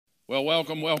Well,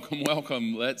 welcome.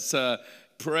 Let's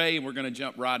pray. We're going to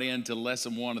jump right into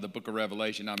lesson 1 of the book of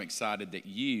Revelation. I'm excited that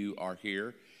you are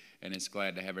here, and it's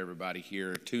glad to have everybody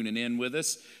here tuning in with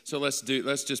us. So let's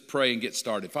just pray and get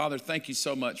started. Father, thank you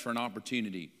so much for an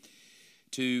opportunity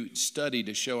to study,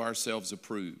 to show ourselves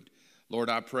approved. Lord,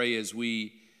 I pray as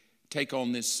we take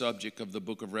on this subject of the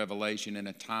book of Revelation in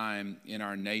a time in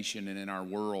our nation and in our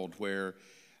world where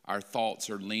our thoughts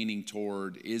are leaning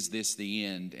toward, is this the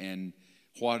end? And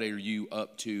what are you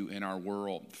up to in our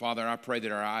world? Father, I pray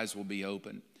that our eyes will be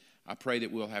open. I pray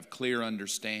that we'll have clear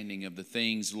understanding of the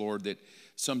things, Lord, that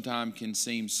sometimes can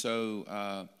seem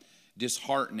so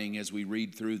disheartening as we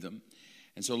read through them.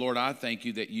 And so, Lord, I thank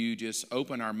you that you just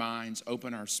open our minds,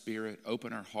 open our spirit,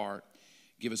 open our heart.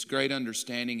 Give us great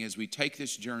understanding as we take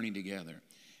this journey together.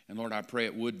 And Lord, I pray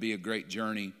it would be a great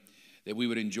journey that we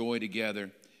would enjoy together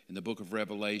in the book of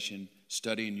Revelation,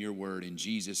 studying your word in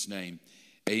Jesus' name.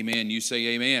 Amen. You say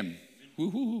amen.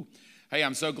 Woo-hoo. Hey,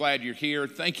 I'm so glad you're here.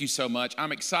 Thank you so much.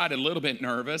 I'm excited, a little bit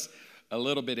nervous, a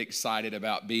little bit excited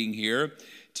about being here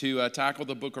to tackle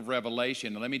the book of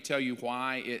Revelation. Let me tell you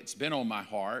why it's been on my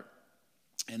heart,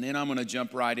 and then I'm going to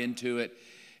jump right into it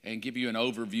and give you an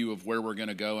overview of where we're going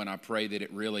to go, and I pray that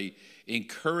it really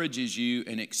encourages you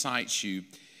and excites you.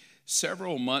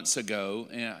 Several months ago,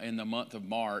 in the month of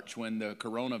March, when the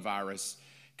coronavirus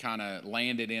kind of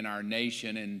landed in our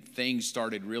nation and things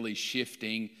started really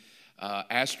shifting,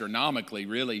 astronomically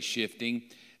really shifting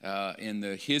in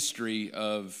the history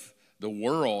of the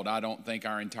world. I don't think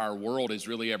our entire world has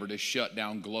really ever just shut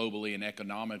down globally and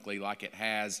economically like it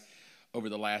has over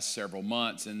the last several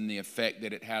months, and the effect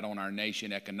that it had on our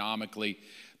nation economically,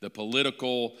 the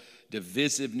political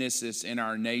divisiveness that's in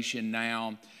our nation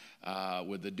now,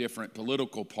 with the different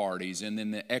political parties, and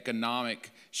then the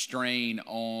economic strain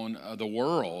on the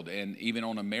world and even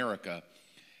on America.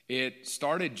 It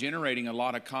started generating a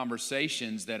lot of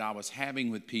conversations that I was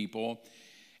having with people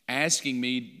asking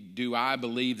me, do I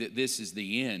believe that this is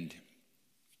the end?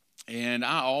 And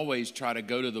I always try to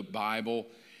go to the Bible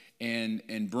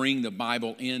and bring the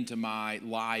Bible into my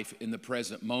life in the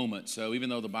present moment. So even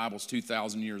though the Bible's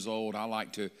 2,000 years old, I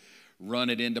like to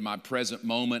run it into my present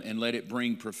moment and let it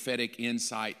bring prophetic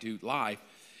insight to life.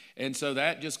 And so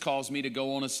that just caused me to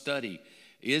go on a study.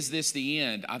 Is this the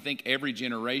end? I think every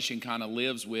generation kind of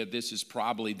lives with this is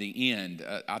probably the end.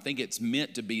 I think it's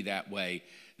meant to be that way,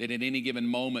 that at any given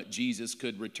moment Jesus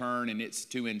could return, and it's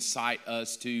to incite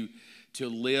us to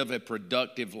live a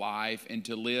productive life and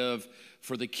to live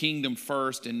for the kingdom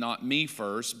first and not me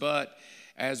first. But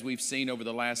as we've seen over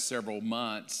the last several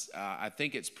months, I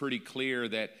think it's pretty clear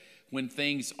that when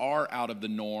things are out of the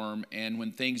norm and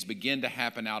when things begin to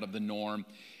happen out of the norm,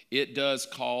 it does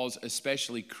cause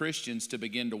especially Christians to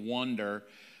begin to wonder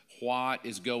what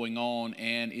is going on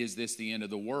and is this the end of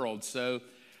the world? So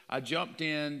I jumped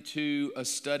into a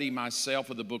study myself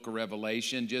of the book of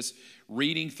Revelation, just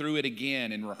reading through it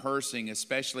again and rehearsing,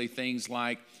 especially things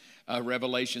like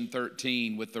Revelation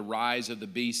 13 with the rise of the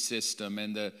beast system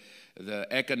and the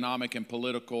economic and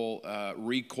political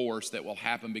recourse that will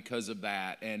happen because of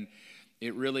that. And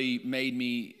it really made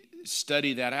me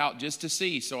study that out just to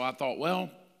see. So I thought, well,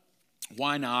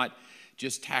 why not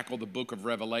just tackle the book of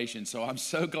Revelation? So I'm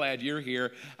so glad you're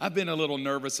here. I've been a little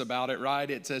nervous about it, right?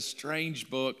 It's a strange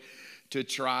book to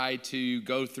try to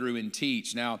go through and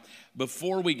teach. Now,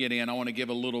 before we get in, I want to give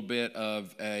a little bit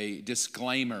of a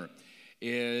disclaimer.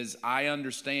 I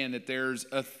understand that there's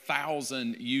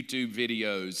 1,000 YouTube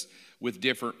videos with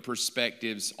different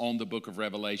perspectives on the book of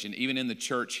Revelation. Even in the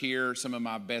church here, some of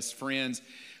my best friends,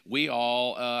 we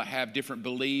all have different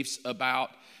beliefs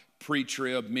about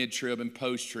pre-trib, mid-trib, and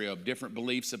post-trib, different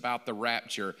beliefs about the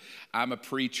rapture. I'm a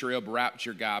pre-trib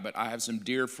rapture guy, but I have some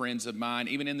dear friends of mine,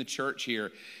 even in the church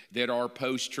here, that are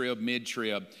post-trib,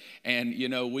 mid-trib. And, you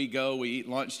know, we eat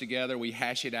lunch together, we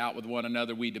hash it out with one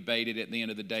another, we debate it. At the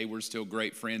end of the day, we're still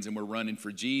great friends, and we're running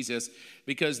for Jesus,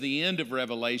 because the end of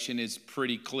Revelation is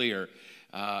pretty clear.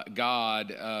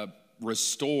 God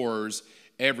restores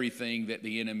everything that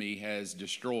the enemy has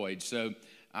destroyed. So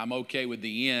I'm okay with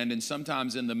the end, and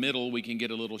sometimes in the middle we can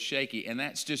get a little shaky, and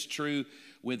that's just true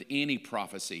with any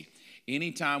prophecy.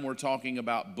 Anytime we're talking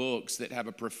about books that have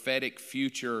a prophetic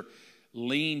future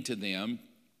lean to them,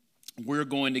 we're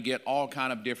going to get all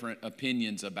kind of different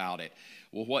opinions about it.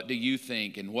 Well, what do you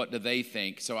think, and what do they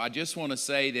think? So I just want to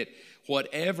say that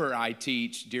whatever I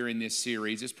teach during this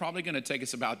series is probably going to take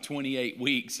us about 28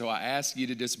 weeks, so I ask you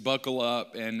to just buckle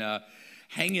up and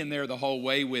hang in there the whole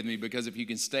way with me, because if you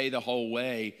can stay the whole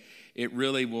way, it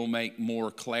really will make more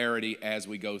clarity as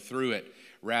we go through it.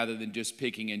 rather than just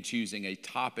picking and choosing a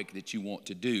topic that you want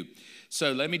to do.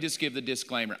 So let me just give the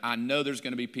disclaimer. I know there's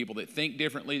going to be people that think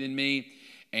differently than me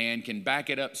and can back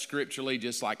it up scripturally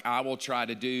just like I will try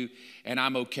to do, and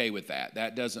I'm okay with that.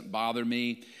 That doesn't bother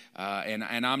me,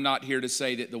 and I'm not here to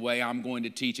say that the way I'm going to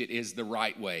teach it is the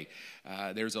right way.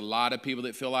 There's a lot of people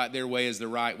that feel like their way is the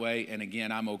right way, and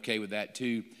again, I'm okay with that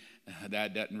too.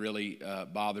 That doesn't really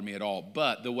bother me at all.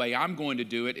 But the way I'm going to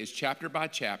do it is chapter by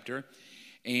chapter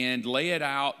and lay it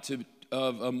out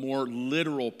of a more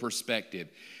literal perspective.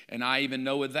 And I even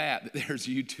know with that there's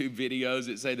YouTube videos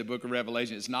that say the book of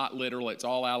Revelation, it's not literal, it's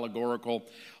all allegorical,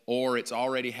 or it's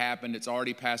already happened, it's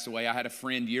already passed away. I had a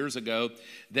friend years ago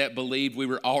that believed we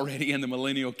were already in the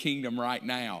millennial kingdom right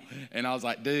now. And I was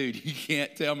like, dude, you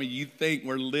can't tell me you think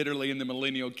we're literally in the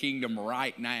millennial kingdom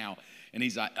right now. And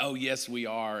he's like, oh, yes, we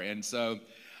are. And so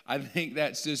I think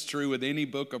that's just true with any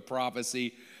book of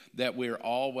prophecy, that we're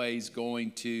always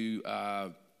going to,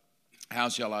 how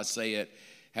shall I say it,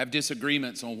 have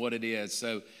disagreements on what it is.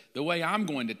 So the way I'm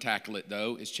going to tackle it,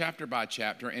 though, is chapter by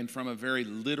chapter and from a very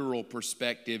literal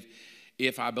perspective.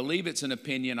 If I believe it's an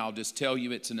opinion, I'll just tell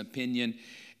you it's an opinion.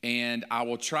 And I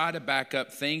will try to back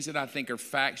up things that I think are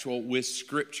factual with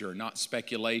Scripture, not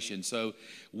speculation. So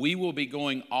we will be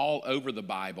going all over the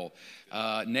Bible.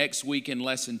 Next week in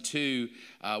Lesson 2,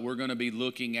 we're going to be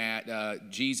looking at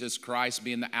Jesus Christ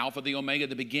being the Alpha, the Omega,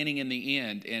 the beginning and the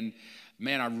end. And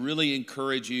man, I really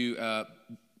encourage you,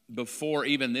 before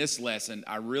even this lesson,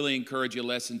 I really encourage you,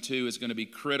 Lesson 2 is going to be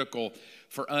critical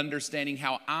for understanding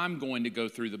how I'm going to go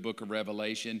through the book of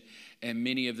Revelation, and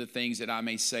many of the things that I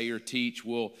may say or teach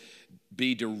will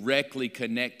be directly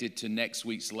connected to next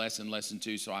week's lesson, Lesson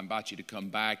 2, so I invite you to come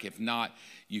back. If not,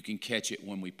 you can catch it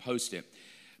when we post it.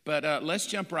 But let's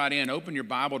jump right in. Open your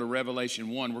Bible to Revelation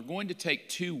 1. We're going to take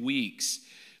 2 weeks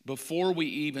before we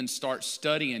even start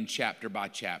studying chapter by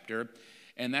chapter,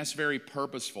 and that's very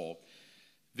purposeful.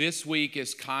 This week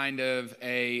is kind of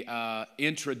a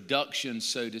introduction,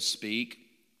 so to speak.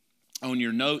 On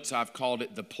your notes, I've called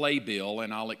it the playbill,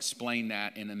 and I'll explain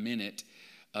that in a minute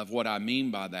of what I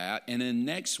mean by that. And then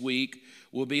next week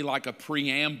will be like a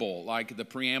preamble, like the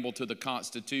preamble to the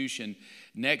Constitution.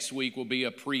 Next week will be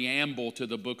a preamble to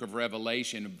the book of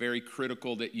Revelation. Very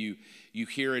critical that you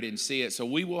hear it and see it. So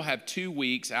we will have 2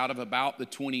 weeks out of about the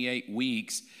 28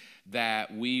 weeks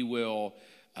that we will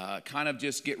kind of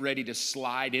just get ready to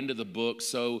slide into the book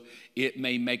so it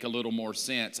may make a little more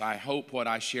sense. I hope what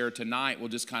I share tonight will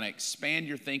just kind of expand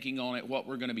your thinking on it, what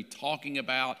we're going to be talking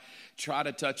about, try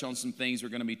to touch on some things we're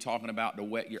going to be talking about to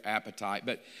whet your appetite.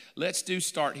 But let's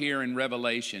start here in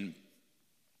Revelation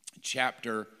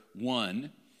chapter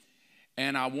 1.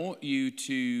 And I want you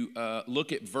to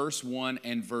look at verse 1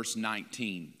 and verse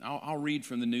 19. I'll read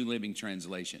from the New Living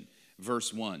Translation.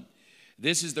 Verse 1.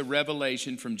 This is the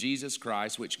revelation from Jesus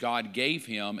Christ, which God gave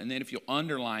him. And then if you'll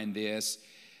underline this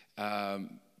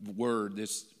word,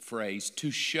 this phrase, to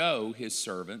show his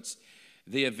servants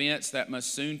the events that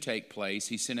must soon take place,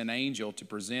 he sent an angel to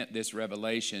present this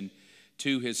revelation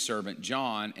to his servant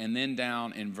John. And then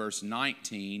down in verse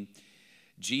 19,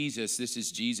 this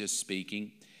is Jesus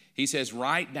speaking. He says,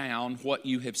 write down what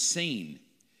you have seen,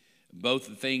 both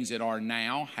the things that are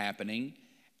now happening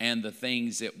and the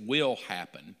things that will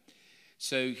happen.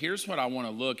 So here's what I want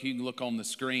to look. You can look on the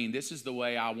screen. This is the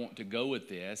way I want to go with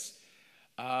this.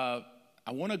 I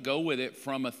want to go with it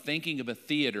from a thinking of a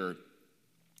theater.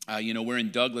 We're in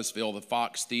Douglasville. The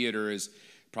Fox Theater is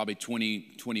probably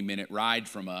 20-minute ride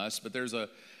from us. But there's a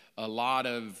lot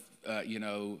of,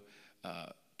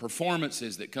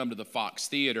 performances that come to the Fox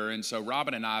Theater. And so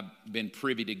Robin and I have been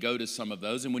privy to go to some of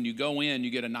those. And when you go in, you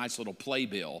get a nice little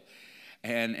playbill.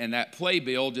 And that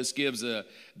playbill just gives the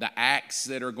acts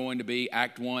that are going to be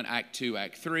Act 1, Act 2,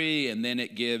 Act 3, and then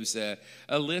it gives a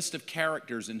list of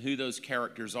characters and who those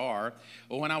characters are.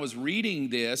 Well, when I was reading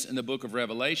this in the book of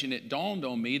Revelation, it dawned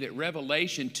on me that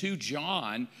Revelation to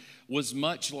John was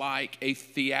much like a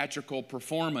theatrical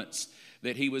performance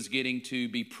that he was getting to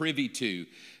be privy to.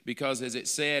 Because as it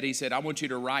said, he said, I want you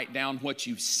to write down what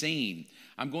you've seen.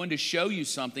 I'm going to show you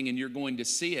something and you're going to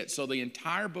see it. So the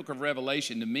entire book of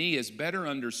Revelation to me is better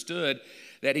understood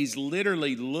that he's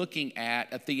literally looking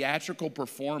at a theatrical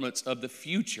performance of the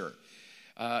future.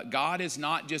 God is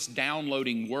not just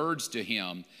downloading words to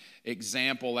him.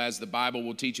 Example, as the Bible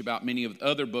will teach about many of the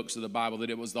other books of the Bible,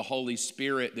 that it was the Holy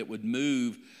Spirit that would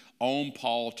move on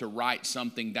Paul to write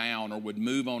something down, or would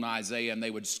move on Isaiah and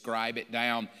they would scribe it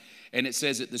down. And it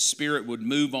says that the Spirit would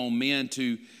move on men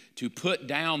to put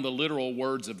down the literal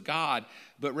words of God.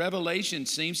 But Revelation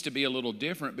seems to be a little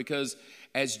different, because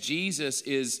as Jesus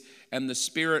and the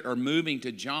Spirit are moving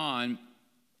to John,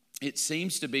 it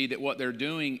seems to be that what they're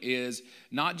doing is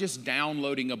not just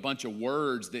downloading a bunch of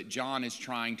words that John is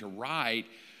trying to write,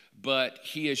 but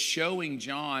he is showing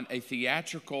John a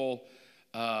theatrical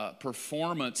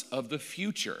performance of the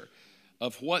future,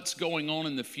 of what's going on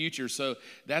in the future. So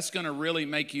that's going to really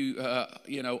make you,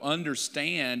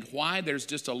 understand why there's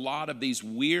just a lot of these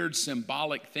weird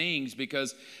symbolic things,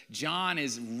 because John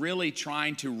is really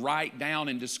trying to write down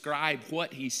and describe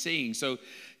what he's seeing. So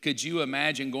could you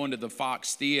imagine going to the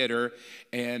Fox Theater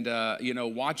and,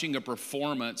 watching a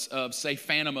performance of, say,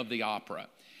 Phantom of the Opera?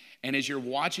 And as you're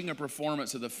watching a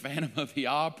performance of the Phantom of the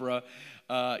Opera,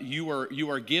 you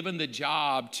are given the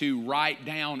job to write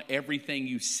down everything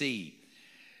you see.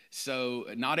 So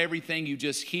not everything you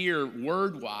just hear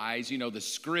word-wise, the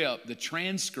script, the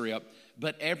transcript,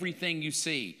 but everything you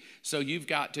see. So you've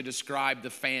got to describe the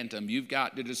Phantom. You've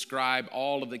got to describe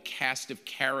all of the cast of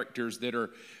characters that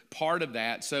are part of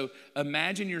that. So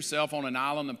imagine yourself on an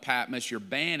island of Patmos, you're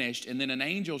banished, and then an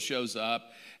angel shows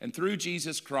up and through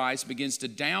Jesus Christ begins to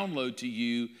download to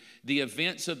you the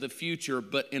events of the future,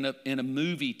 but in a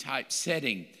movie type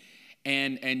setting.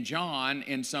 And John,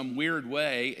 in some weird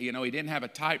way, he didn't have a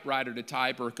typewriter to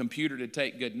type or a computer to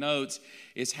take good notes,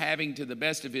 is having, to the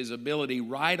best of his ability,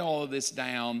 write all of this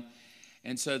down.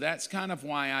 And so that's kind of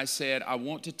why I said I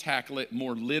want to tackle it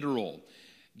more literal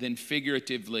than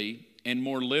figuratively, and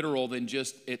more literal than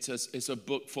just it's a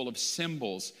book full of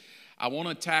symbols. I want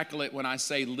to tackle it when I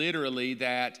say literally,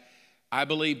 that I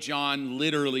believe John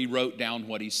literally wrote down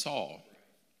what he saw.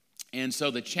 And so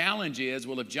the challenge is,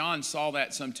 well, if John saw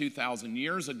that some 2,000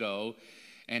 years ago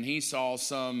and he saw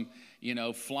some,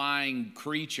 flying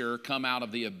creature come out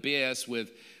of the abyss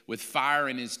with fire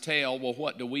in his tail, well,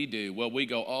 what do? Well, we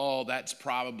go, oh, that's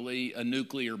probably a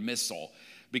nuclear missile,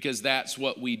 because that's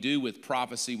what we do with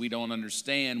prophecy we don't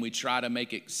understand. We try to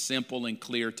make it simple and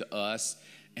clear to us,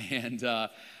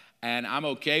 and I'm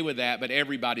okay with that, but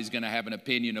everybody's going to have an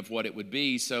opinion of what it would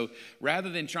be. So rather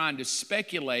than trying to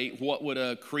speculate what would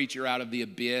a creature out of the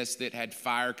abyss that had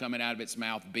fire coming out of its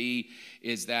mouth be,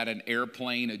 is that an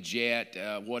airplane, a jet,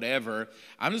 whatever,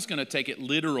 I'm just going to take it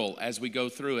literal as we go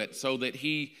through it, so that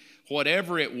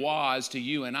whatever it was to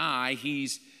you and I,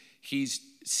 he's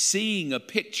seeing a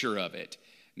picture of it.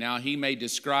 Now, he may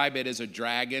describe it as a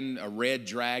dragon, a red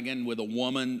dragon with a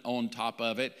woman on top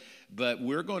of it, but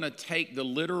we're going to take the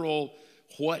literal,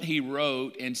 what he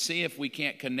wrote, and see if we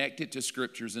can't connect it to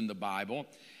scriptures in the Bible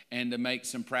and to make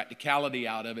some practicality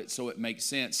out of it so it makes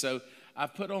sense. So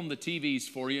I've put on the TVs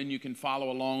for you, and you can follow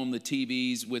along on the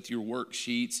TVs with your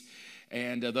worksheets.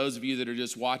 And those of you that are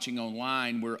just watching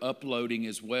online, we're uploading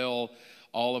as well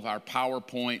all of our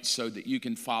PowerPoints so that you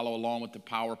can follow along with the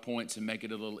PowerPoints and make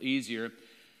it a little easier.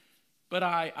 But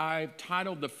I've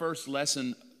titled the first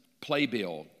lesson,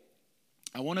 Playbill.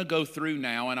 I want to go through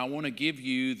now, and I want to give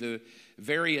you the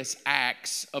various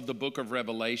acts of the book of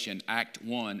Revelation, Act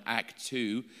 1, Act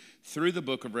 2, through the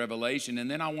book of Revelation.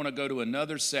 And then I want to go to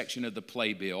another section of the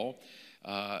playbill,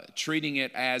 treating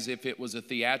it as if it was a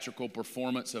theatrical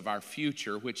performance of our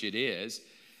future, which it is.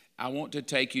 I want to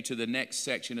take you to the next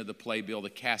section of the playbill, the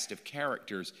cast of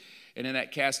characters. And in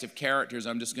that cast of characters,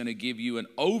 I'm just going to give you an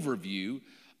overview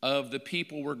of the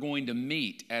people we're going to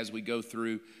meet as we go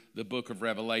through the book of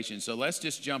Revelation. So let's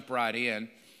just jump right in.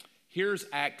 Here's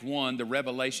Act 1, the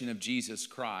revelation of Jesus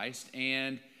Christ.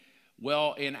 And,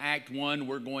 well, in Act 1,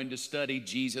 we're going to study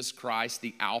Jesus Christ,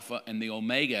 the Alpha and the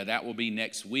Omega. That will be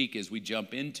next week as we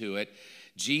jump into it.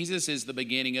 Jesus is the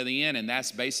beginning of the end, and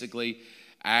that's basically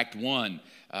Act 1.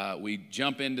 We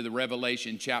jump into the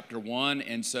Revelation chapter 1,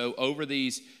 and so over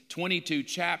these 22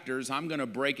 chapters, I'm going to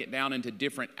break it down into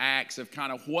different acts of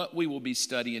kind of what we will be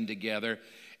studying together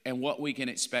and what we can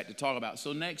expect to talk about.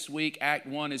 So next week, Act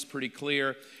 1 is pretty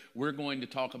clear. We're going to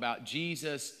talk about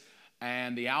Jesus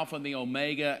and the Alpha and the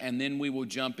Omega, and then we will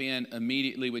jump in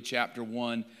immediately with chapter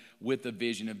 1 with the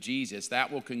vision of Jesus.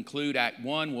 That will conclude Act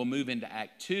 1. We'll move into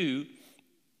Act 2,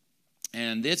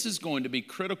 and this is going to be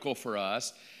critical for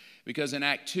us because in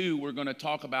Act 2, we're going to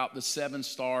talk about the 7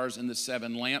 stars and the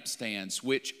 7 lampstands,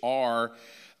 which are,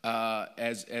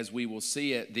 as we will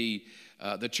see it, the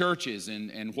churches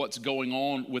and what's going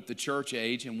on with the church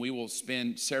age, and we will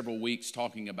spend several weeks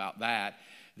talking about that.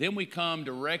 Then we come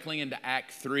directly into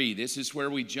Act 3. This is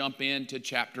where we jump into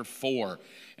chapter 4,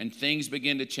 and things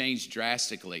begin to change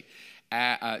drastically.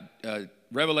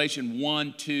 Revelation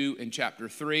 1, 2, and chapter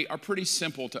 3 are pretty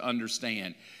simple to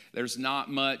understand. There's not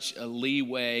much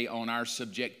leeway on our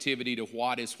subjectivity to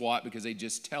what is what because they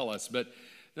just tell us. But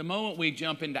the moment we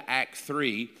jump into Act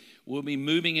 3, we'll be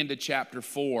moving into chapter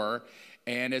 4,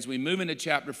 And as we move into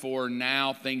chapter 4,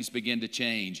 now things begin to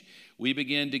change. We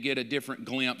begin to get a different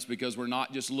glimpse because we're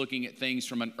not just looking at things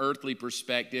from an earthly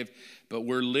perspective, but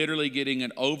we're literally getting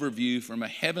an overview from a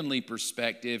heavenly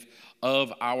perspective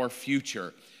of our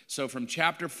future. So from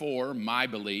chapter 4, my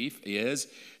belief is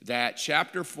that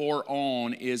chapter 4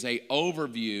 on is an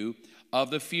overview of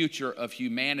the future of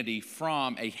humanity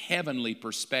from a heavenly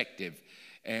perspective.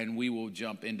 And we will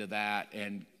jump into that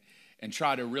and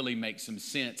try to really make some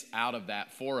sense out of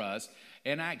that for us.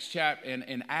 In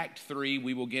Act 3,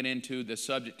 we will get into the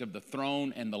subject of the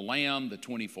throne and the Lamb, the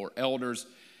 24 elders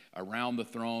around the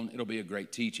throne. It'll be a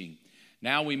great teaching.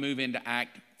 Now we move into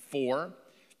Act 4.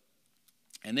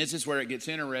 And this is where it gets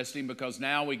interesting because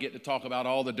now we get to talk about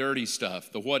all the dirty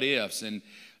stuff, the what ifs. And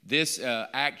this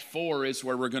Act 4 is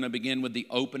where we're going to begin with the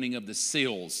opening of the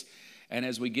seals. And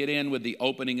as we get in with the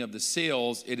opening of the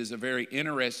seals, it is a very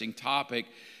interesting topic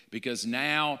because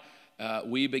now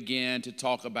we begin to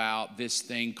talk about this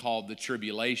thing called the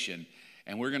tribulation.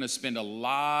 And we're going to spend a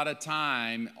lot of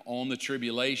time on the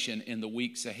tribulation in the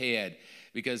weeks ahead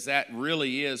because that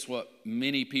really is what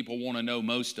many people want to know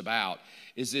most about,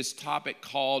 is this topic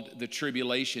called the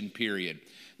tribulation period.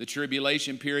 The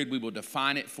tribulation period, we will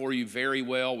define it for you very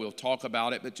well. We'll talk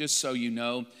about it, but just so you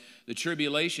know, the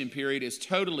tribulation period is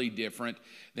totally different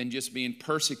than just being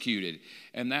persecuted.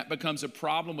 And that becomes a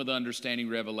problem with understanding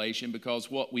Revelation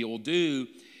because what we will do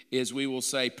is we will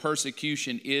say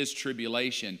persecution is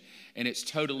tribulation, and it's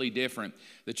totally different.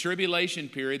 The tribulation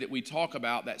period that we talk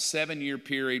about, that 7-year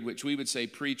period, which we would say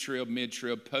pre-trib,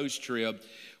 mid-trib, post-trib,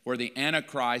 where the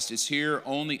Antichrist is here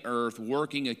on the earth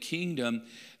working a kingdom,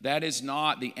 that is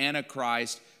not the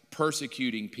Antichrist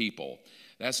persecuting people.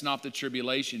 That's not the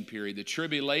tribulation period. The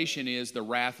tribulation is the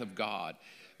wrath of God.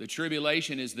 The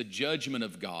tribulation is the judgment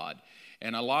of God.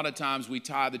 And a lot of times we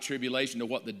tie the tribulation to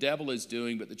what the devil is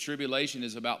doing, but the tribulation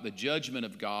is about the judgment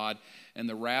of God and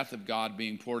the wrath of God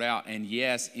being poured out. And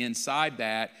yes, inside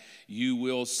that, you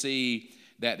will see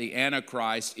that the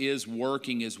Antichrist is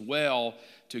working as well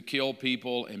to kill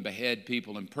people and behead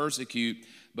people and persecute.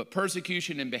 But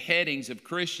persecution and beheadings of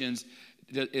Christians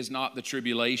is not the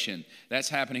tribulation. That's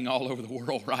happening all over the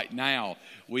world right now.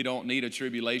 We don't need a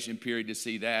tribulation period to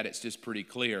see that. It's just pretty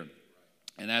clear.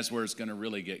 And that's where it's going to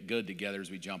really get good together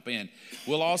as we jump in.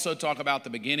 We'll also talk about the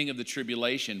beginning of the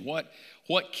tribulation. What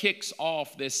kicks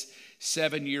off this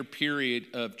 7-year period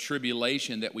of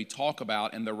tribulation that we talk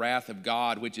about and the wrath of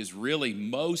God, which is really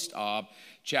most of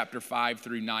chapter 5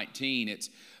 through 19. It's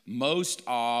most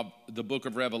of the book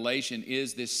of Revelation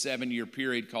is this 7-year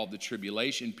period called the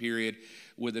tribulation period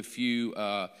with a few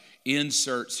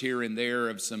inserts here and there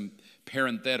of some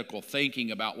parenthetical thinking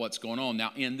about what's going on.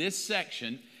 Now, in this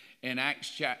section, in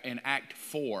Act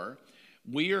 4,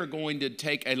 we are going to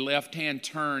take a left-hand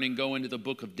turn and go into the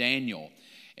book of Daniel.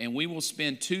 And we will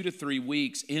spend 2 to 3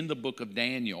 weeks in the book of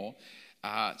Daniel,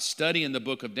 studying the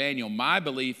book of Daniel. My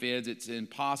belief is it's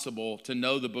impossible to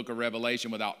know the book of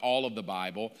Revelation without all of the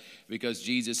Bible because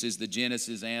Jesus is the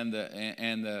Genesis and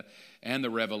the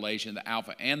Revelation, the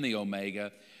Alpha and the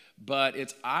Omega. But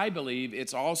I believe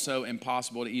it's also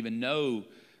impossible to even know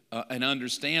and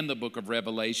understand the book of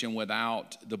Revelation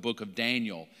without the book of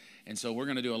Daniel. And so we're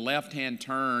going to do a left-hand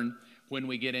turn when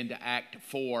we get into Act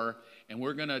 4, and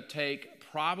we're going to take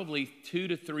probably 2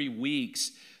 to 3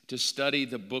 weeks to study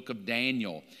the book of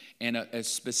Daniel, and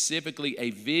specifically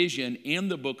a vision in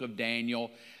the book of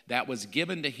Daniel that was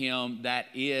given to him that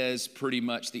is pretty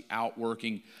much the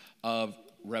outworking of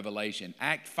Revelation.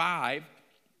 Act 5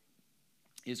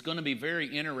 is going to be very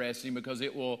interesting because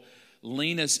it will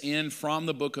lean us in from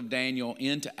the book of Daniel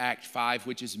into Act 5,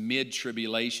 which is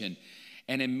mid-tribulation.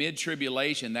 And in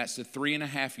mid-tribulation, that's the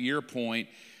 3.5-year point,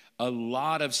 a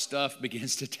lot of stuff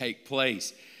begins to take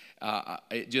place.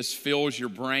 It just fills your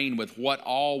brain with what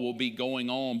all will be going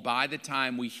on. By the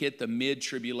time we hit the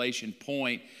mid-tribulation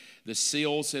point, the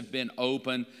seals have been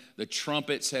opened, the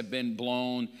trumpets have been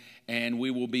blown, and we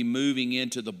will be moving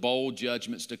into the bowl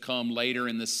judgments to come later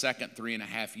in the second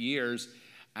 3.5 years.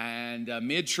 And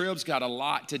mid-trib's got a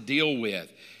lot to deal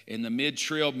with. In the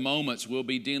mid-trib moments, we'll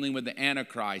be dealing with the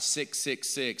Antichrist,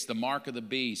 666, the mark of the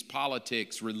beast,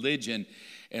 politics, religion,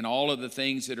 and all of the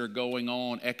things that are going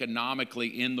on economically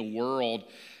in the world,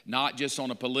 not just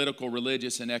on a political,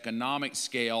 religious, and economic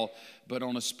scale, but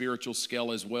on a spiritual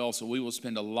scale as well. So we will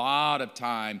spend a lot of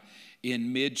time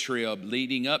in mid-trib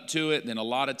leading up to it, then a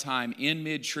lot of time in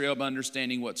mid-trib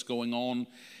understanding what's going on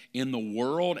in the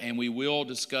world, and we will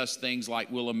discuss things like,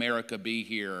 will America be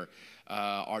here?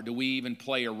 Or do we even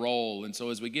play a role? And so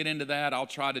as we get into that, I'll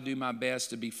try to do my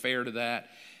best to be fair to that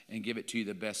and give it to you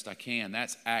the best I can.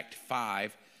 That's Act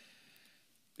 5.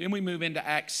 Then we move into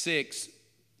Act 6,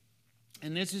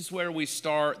 And this is where we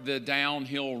start the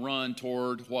downhill run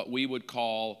toward what we would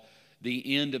call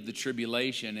the end of the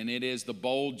tribulation, and it is the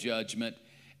bowl judgment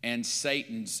and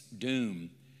Satan's doom.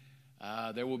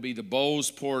 There will be the bowls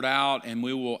poured out, and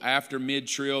we will, after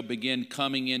mid-trib, begin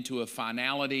coming into a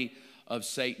finality of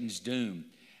Satan's doom.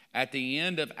 At the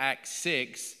end of Acts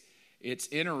 6, it's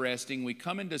interesting. We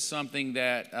come into something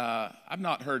that I've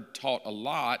not heard taught a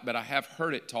lot, but I have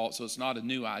heard it taught, so it's not a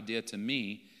new idea to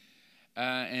me.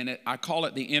 I call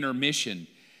it the intermission.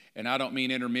 And I don't mean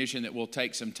intermission that we'll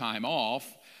take some time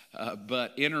off,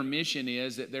 but intermission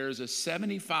is that there is a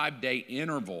 75-day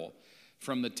interval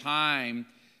from the time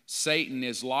Satan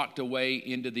is locked away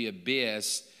into the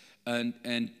abyss and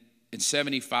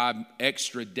 75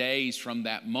 extra days from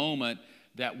that moment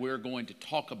that we're going to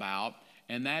talk about.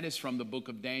 And that is from the book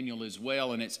of Daniel as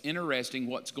well. And it's interesting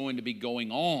what's going to be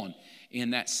going on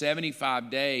in that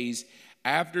 75 days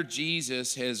after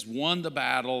Jesus has won the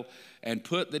battle and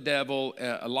put the devil,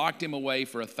 locked him away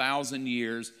for 1,000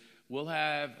 years. We'll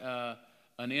have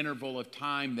an interval of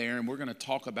time there, and we're going to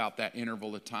talk about that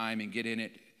interval of time and get in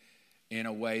it in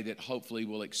a way that hopefully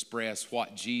will express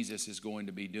what Jesus is going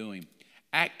to be doing.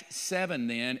 Act 7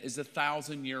 then is the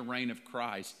 1,000-year reign of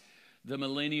Christ, the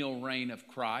millennial reign of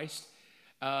Christ.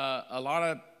 A lot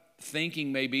of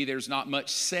thinking maybe there's not much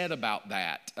said about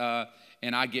that.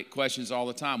 And I get questions all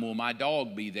the time. Will my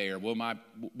dog be there?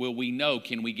 Will we know?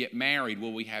 Can we get married?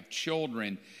 Will we have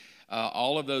children?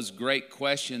 All of those great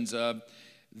questions of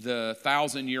the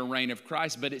 1,000-year reign of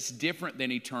Christ, but it's different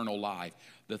than eternal life.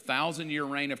 The 1,000-year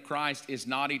reign of Christ is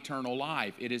not eternal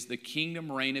life. It is the kingdom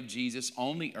reign of Jesus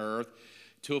on the earth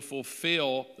to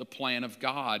fulfill the plan of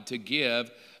God, to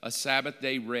give a Sabbath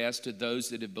day rest to those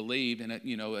that have believed. And,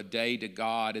 a day to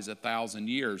God is 1,000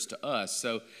 years to us.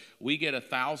 So we get a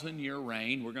 1,000-year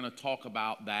reign. We're going to talk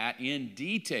about that in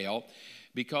detail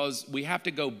because we have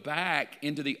to go back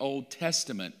into the Old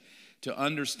Testament to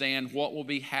understand what will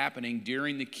be happening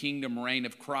during the kingdom reign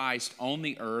of Christ on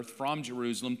the earth from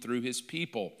Jerusalem through his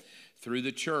people, through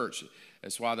the church.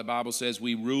 That's why the Bible says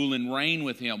we rule and reign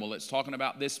with him. Well, it's talking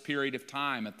about this period of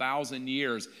time, 1,000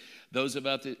 years. Those of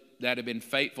us that have been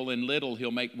faithful in little,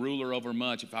 he'll make ruler over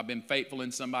much. If I've been faithful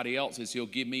in somebody else's, he'll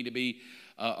give me to be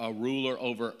a ruler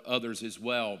over others as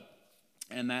well.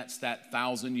 And that's that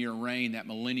 1,000-year reign, that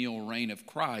millennial reign of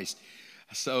Christ.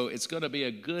 So it's going to be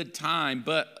a good time,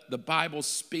 but the Bible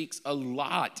speaks a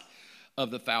lot of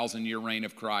the 1,000-year reign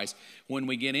of Christ. When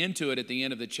we get into it at the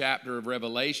end of the chapter of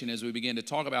Revelation, as we begin to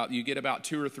talk about, you get about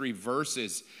 2 or 3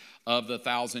 verses of the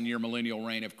 1,000-year millennial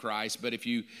reign of Christ. But if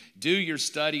you do your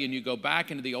study and you go back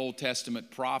into the Old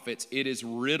Testament prophets, it is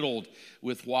riddled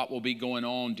with what will be going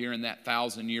on during that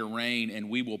 1,000-year reign, and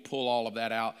we will pull all of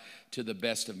that out to the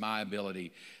best of my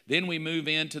ability. Then we move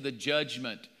into the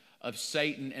judgment of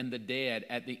Satan and the dead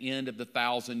at the end of the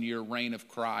 1,000-year reign of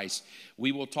Christ.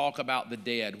 We will talk about the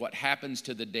dead. What happens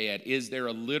to the dead? Is there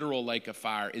a literal lake of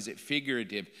fire? Is it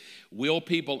figurative? Will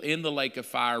people in the lake of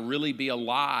fire really be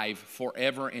alive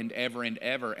forever and ever and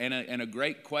ever? And a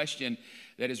great question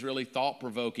that is really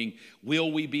thought-provoking.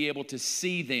 Will we be able to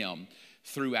see them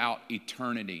throughout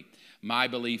eternity? My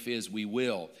belief is we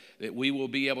will, that we will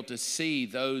be able to see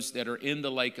those that are in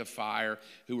the lake of fire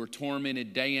who are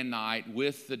tormented day and night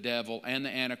with the devil and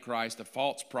the Antichrist, the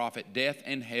false prophet, death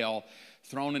and hell,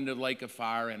 thrown into the lake of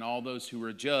fire, and all those who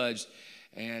are judged.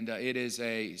 And it is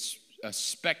a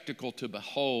spectacle to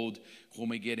behold when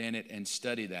we get in it and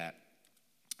study that.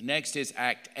 Next is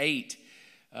Act 8.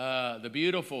 The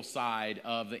beautiful side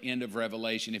of the end of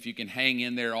Revelation, if you can hang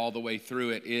in there all the way through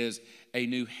it, is a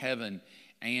new heaven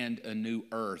and a new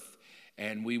earth.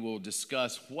 And we will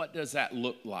discuss what does that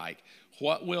look like?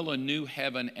 What will a new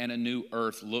heaven and a new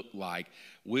earth look like?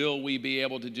 Will we be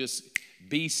able to just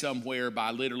be somewhere by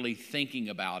literally thinking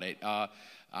about it?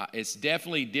 It's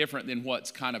definitely different than what's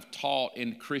kind of taught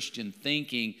in Christian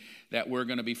thinking, that we're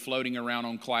going to be floating around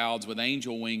on clouds with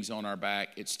angel wings on our back.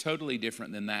 It's totally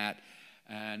different than that.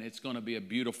 And it's going to be a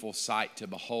beautiful sight to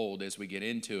behold as we get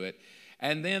into it.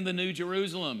 And then the New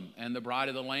Jerusalem and the bride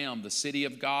of the Lamb, the city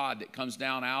of God that comes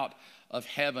down out of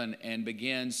heaven and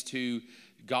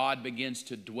God begins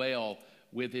to dwell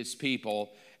with his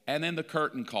people. And then the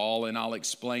curtain call, and I'll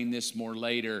explain this more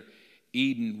later,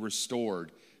 Eden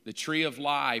restored. The tree of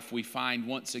life, we find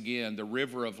once again, the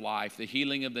river of life, the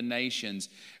healing of the nations,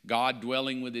 God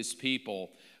dwelling with his people.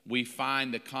 We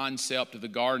find the concept of the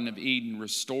Garden of Eden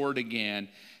restored again,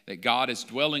 that God is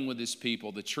dwelling with his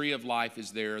people. The tree of life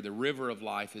is there. The river of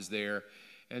life is there.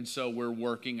 And so we're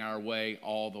working our way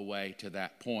all the way to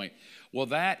that point. Well,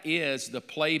 that is the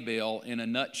playbill in a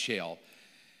nutshell.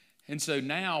 And so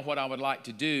now what I would like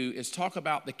to do is talk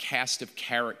about the cast of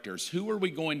characters. Who are we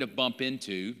going to bump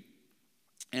into?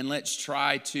 And let's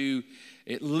try to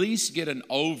at least get an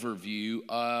overview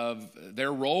of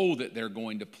their role that they're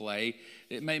going to play.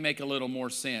 It may make a little more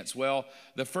sense. Well,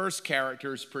 the first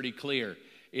character is pretty clear.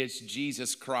 It's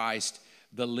Jesus Christ,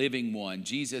 the living one.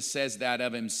 Jesus says that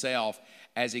of himself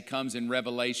as he comes in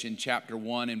Revelation chapter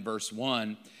 1 and verse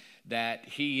 1, that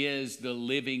he is the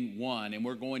living one. And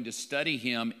we're going to study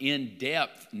him in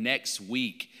depth next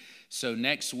week. So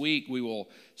next week we will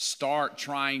start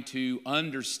trying to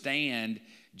understand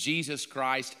Jesus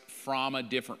Christ from a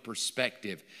different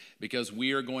perspective, because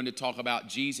we are going to talk about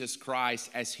Jesus Christ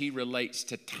as he relates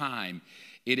to time.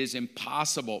 It is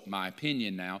impossible, my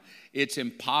opinion now, it's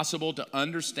impossible to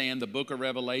understand the book of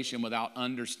Revelation without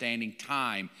understanding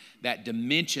time, that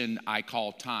dimension I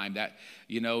call time. That,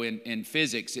 in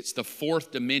physics, it's the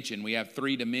fourth dimension. We have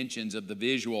three dimensions of the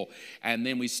visual, and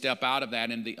then we step out of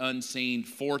that into the unseen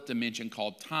fourth dimension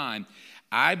called time.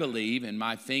 I believe, in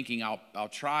my thinking, I'll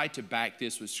try to back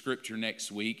this with Scripture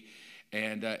next week,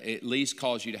 and at least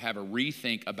cause you to have a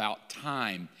rethink about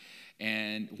time.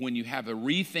 And when you have a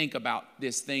rethink about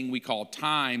this thing we call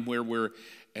time, where we're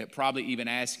probably even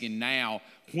asking now,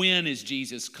 when is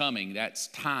Jesus coming? That's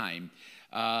time.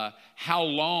 How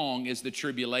long is the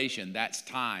tribulation? That's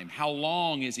time. How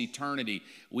long is eternity?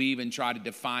 We even try to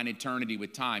define eternity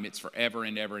with time. It's forever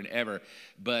and ever and ever.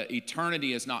 But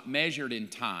eternity is not measured in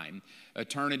time.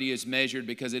 Eternity is measured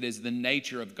because it is the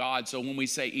nature of God. So when we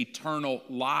say eternal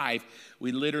life,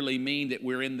 we literally mean that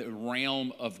we're in the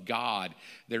realm of God.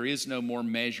 There is no more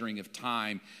measuring of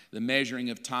time. The measuring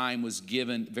of time was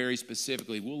given very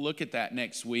specifically. We'll look at that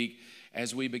next week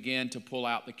as we begin to pull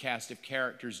out the cast of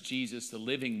characters, Jesus, the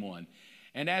living one.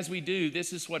 And as we do,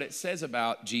 this is what it says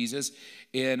about Jesus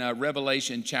in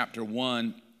Revelation chapter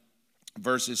 1,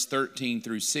 verses 13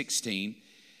 through 16.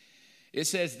 It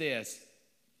says this,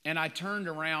 "And I turned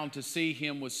around to see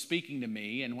him was speaking to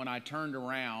me, and when I turned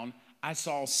around, I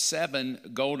saw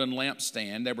 7 golden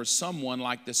lampstands. There was someone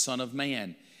like the Son of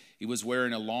Man. He was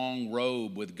wearing a long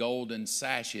robe with golden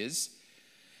sashes.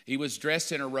 He was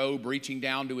dressed in a robe reaching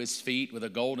down to his feet with a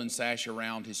golden sash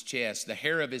around his chest. The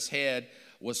hair of his head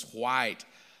was white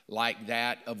like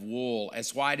that of wool,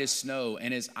 as white as snow,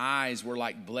 and his eyes were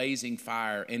like blazing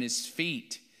fire, and his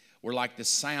feet were like the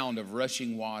sound of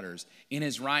rushing waters. In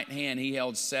his right hand he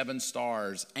held 7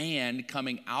 stars, and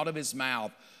coming out of his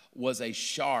mouth was a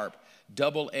sharp,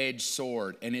 double-edged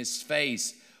sword, and his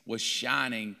face was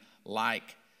shining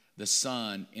like the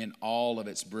sun in all of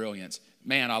its brilliance."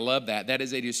 Man, I love that. That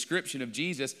is a description of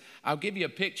Jesus. I'll give you a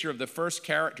picture of the first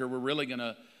character we're really going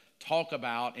to talk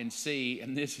about and see,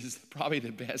 and this is probably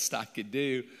the best I could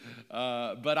do,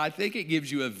 but I think it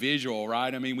gives you a visual,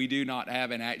 right? I mean, we do not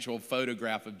have an actual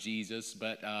photograph of Jesus,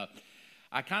 but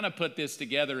I kind of put this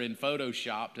together in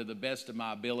Photoshop to the best of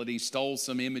my ability, stole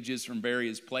some images from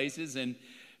various places, and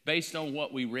based on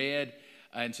what we read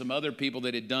and some other people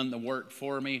that had done the work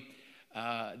for me,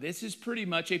 this is pretty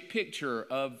much a picture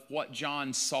of what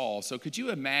John saw. So could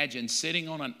you imagine sitting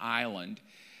on an island,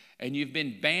 and you've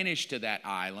been banished to that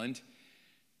island,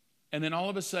 and then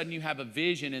all of a sudden you have a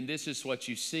vision, and this is what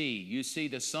you see. You see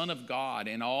the Son of God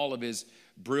in all of his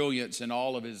brilliance and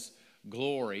all of his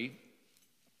glory,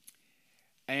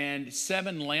 and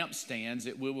 7 lampstands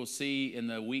that we will see in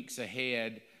the weeks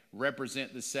ahead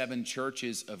represent the 7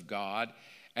 churches of God,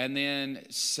 and then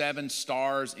 7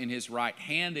 stars in his right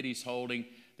hand that he's holding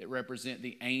that represent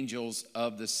the angels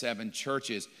of the 7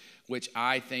 churches, which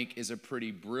I think is a pretty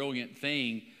brilliant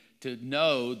thing to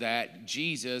know that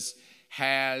Jesus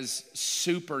has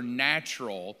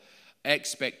supernatural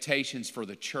expectations for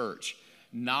the church,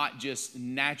 not just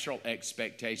natural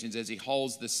expectations, as he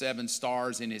holds the 7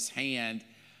 stars in his hand,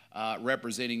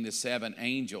 representing the 7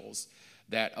 angels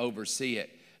that oversee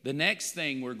it. The next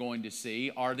thing we're going to see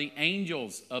are the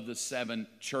angels of the 7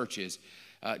 churches.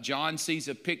 John sees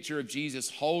a picture of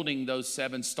Jesus holding those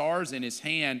 7 stars in his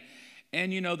hand,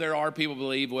 and there are people who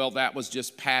believe, well, that was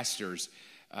just pastors.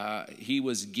 He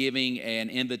was giving an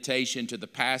invitation to the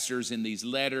pastors in these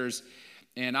letters,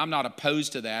 and I'm not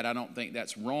opposed to that. I don't think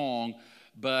that's wrong,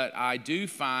 but I do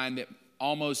find that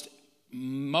almost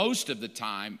most of the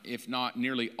time, if not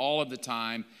nearly all of the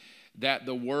time, that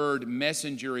the word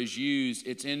messenger is used,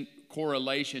 it's in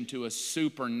correlation to a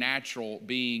supernatural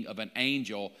being of an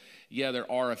angel. Yeah, there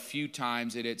are a few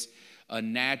times that it's a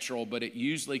natural, but it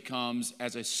usually comes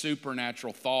as a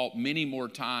supernatural thought many more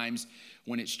times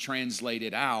when it's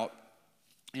translated out.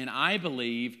 And I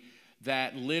believe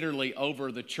that literally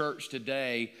over the church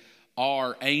today,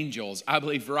 are angels. I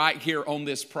believe right here on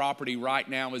this property right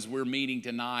now as we're meeting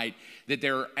tonight that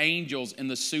there are angels in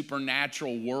the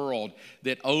supernatural world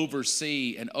that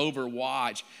oversee and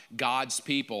overwatch God's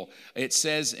people. It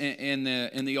says in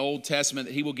the Old Testament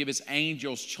that he will give his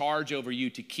angels charge over you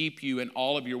to keep you in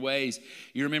all of your ways.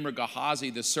 You remember Gehazi,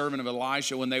 the servant of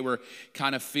Elisha, when they were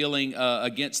kind of feeling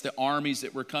against the armies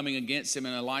that were coming against him,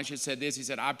 and Elisha said this, he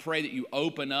said, I pray that you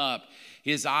open up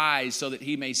his eyes so that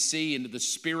he may see into the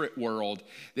spirit world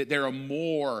that there are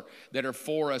more that are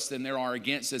for us than there are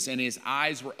against us. And his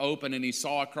eyes were open and he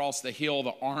saw across the hill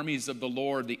the armies of the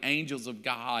Lord, the angels of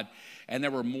God, and there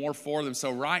were more for them.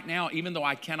 So right now, even though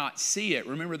I cannot see it,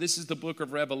 remember this is the book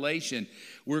of Revelation,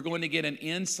 we're going to get an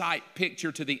insight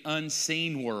picture to the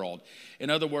unseen world.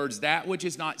 In other words, that which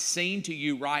is not seen to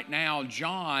you right now,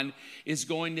 John is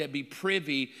going to be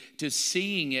privy to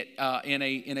seeing it in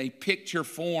a picture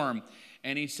form.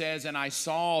 And he says, and I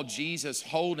saw Jesus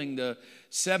holding the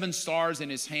 7 stars in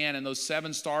his hand, and those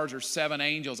 7 stars are 7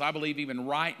 angels. I believe even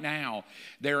right now,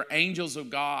 there are angels of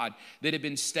God that have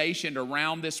been stationed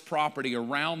around this property,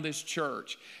 around this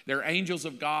church. There are angels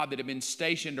of God that have been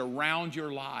stationed around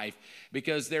your life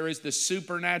because there is the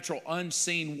supernatural,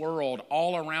 unseen world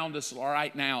all around us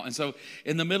right now. And so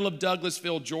in the middle of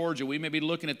Douglasville, Georgia, we may be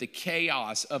looking at the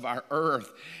chaos of our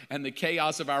earth and the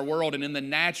chaos of our world, and in the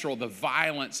natural, the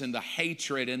violence and the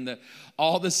hatred and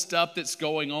all the stuff that's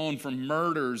going on, from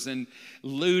murders and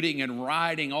looting and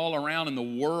rioting all around in the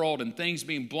world and things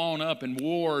being blown up and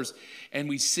wars. And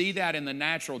we see that in the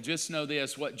natural. Just know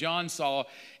this, what John saw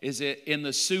is that in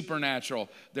the supernatural,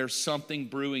 there's something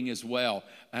brewing as well.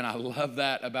 And I love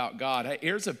that about God. Hey,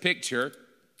 here's a picture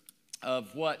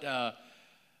of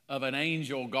of an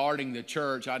angel guarding the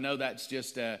church. I know that's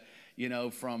just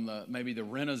from maybe the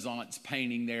Renaissance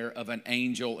painting there of an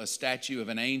angel, a statue of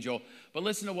an angel. But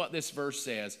listen to what this verse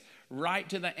says. Write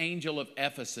to the angel of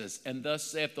Ephesus, and thus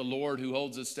saith the Lord, who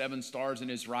holds the 7 stars in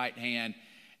his right hand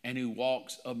and who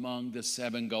walks among the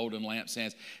 7 golden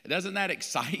lampstands. Doesn't that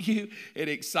excite you? It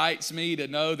excites me to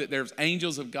know that there's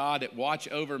angels of God that watch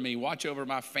over me, watch over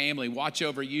my family, watch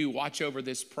over you, watch over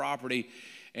this property.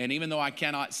 And even though I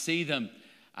cannot see them,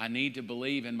 I need to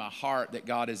believe in my heart that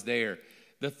God is there.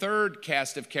 The third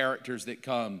cast of characters that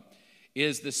come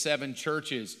is the 7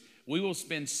 churches. We will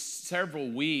spend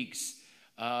several weeks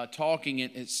talking.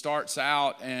 It starts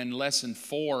out in lesson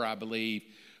 4, I believe.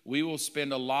 We will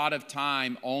spend a lot of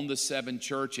time on the 7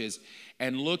 churches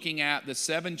and looking at the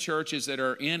 7 churches that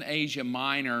are in Asia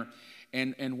Minor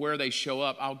and where they show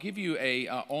up. I'll give you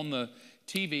on the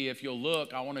TV, if you'll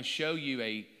look, I want to show you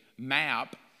a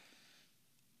map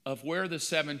of where the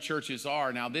 7 churches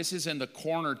are. Now, this is in the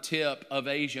corner tip of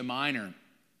Asia Minor.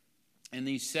 And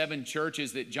these 7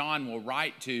 churches that John will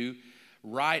write to,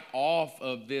 right off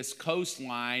of this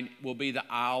coastline, will be the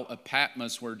Isle of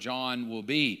Patmos, where John will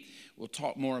be. We'll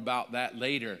talk more about that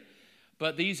later.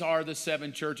 But these are the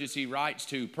 7 churches he writes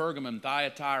to: Pergamum,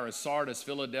 Thyatira, Sardis,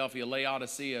 Philadelphia,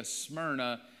 Laodicea,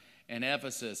 Smyrna, and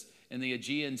Ephesus. In the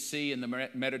Aegean Sea and the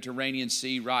Mediterranean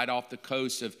Sea, right off the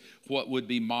coast of what would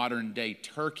be modern-day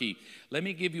Turkey. Let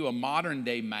me give you a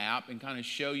modern-day map and kind of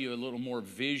show you a little more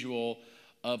visual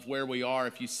of where we are.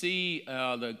 If you see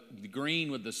the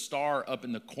green with the star up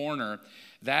in the corner,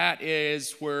 that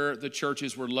is where the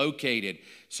churches were located.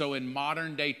 So in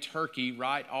modern-day Turkey,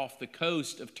 right off the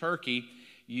coast of Turkey,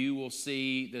 you will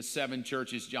see the 7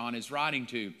 churches John is writing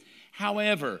to.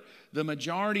 However, the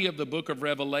majority of the book of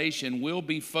Revelation will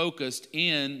be focused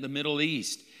in the Middle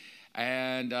East.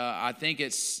 And I think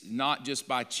it's not just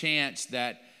by chance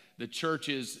that the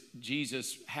churches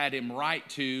Jesus had him write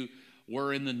to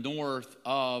were in the north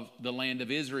of the land of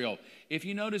Israel. If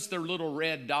you notice the little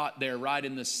red dot there right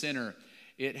in the center,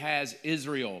 it has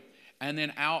Israel. And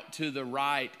then out to the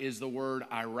right is the word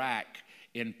Iraq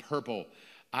in purple.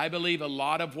 I believe a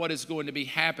lot of what is going to be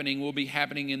happening will be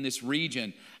happening in this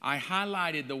region. I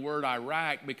highlighted the word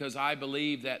Iraq because I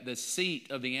believe that the seat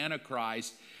of the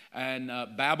Antichrist and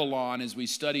Babylon, as we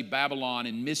study Babylon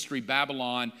and Mystery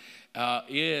Babylon,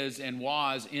 is and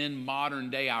was in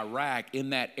modern-day Iraq, in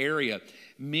that area.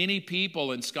 Many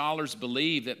people and scholars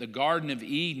believe that the Garden of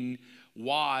Eden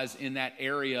was in that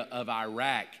area of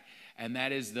Iraq, and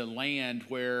that is the land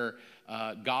where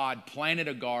God planted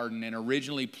a garden and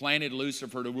originally planted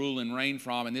Lucifer to rule and reign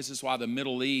from. And this is why the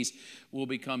Middle East will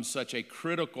become such a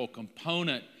critical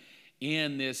component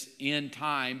in this end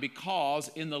time, because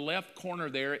in the left corner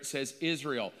there it says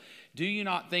Israel. Do you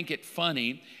not think it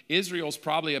funny? Israel's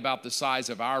probably about the size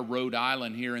of our Rhode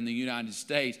Island here in the United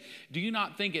States. Do you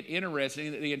not think it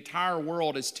interesting that the entire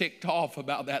world is ticked off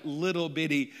about that little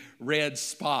bitty red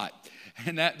spot?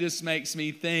 And that just makes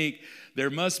me think there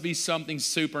must be something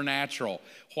supernatural.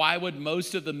 Why would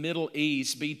most of the Middle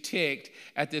East be ticked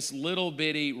at this little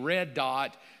bitty red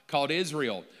dot called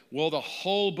Israel? Well, the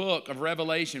whole book of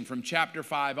Revelation from chapter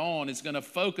 5 on is going to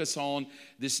focus on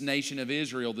this nation of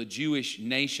Israel, the Jewish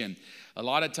nation. A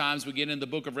lot of times we get in the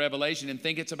book of Revelation and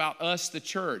think it's about us, the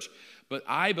church. But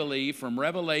I believe from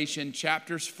Revelation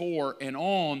chapters 4 and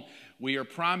on, we are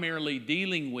primarily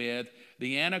dealing with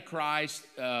the Antichrist,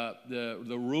 the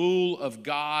rule of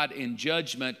God in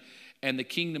judgment, and the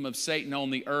kingdom of Satan on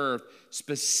the earth,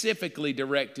 specifically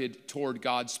directed toward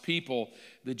God's people,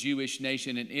 the Jewish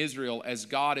nation in Israel, as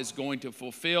God is going to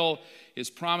fulfill his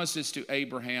promises to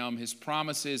Abraham, his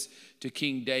promises to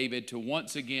King David to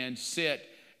once again sit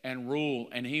and rule,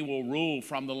 and he will rule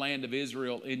from the land of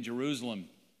Israel in Jerusalem.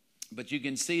 But you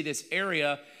can see this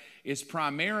area is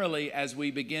primarily, as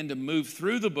we begin to move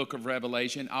through the book of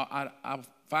Revelation, I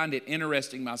find it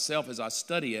interesting myself as I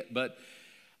study it, but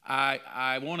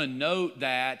I want to note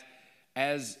that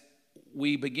as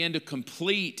we begin to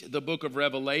complete the book of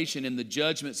Revelation and the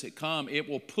judgments that come, it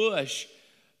will push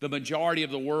the majority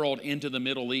of the world into the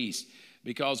Middle East,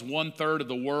 because 1/3 of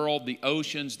the world, the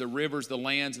oceans, the rivers, the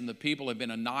lands, and the people have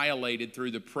been annihilated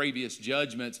through the previous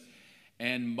judgments,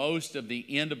 and most of the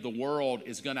end of the world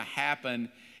is going to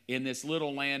happen in this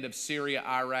little land of Syria,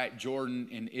 Iraq, Jordan,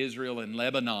 and Israel, and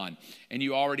Lebanon. And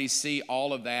you already see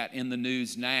all of that in the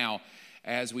news now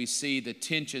as we see the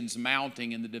tensions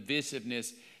mounting and the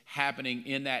divisiveness happening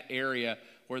in that area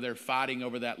where they're fighting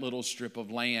over that little strip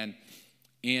of land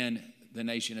in the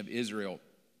nation of Israel.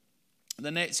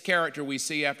 The next character we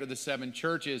see after the 7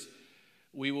 churches,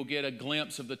 we will get a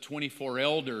glimpse of the 24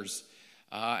 elders.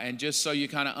 And just so you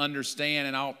kind of understand,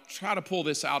 and I'll try to pull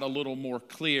this out a little more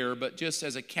clear, but just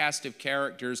as a cast of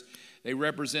characters, they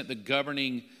represent the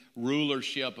governing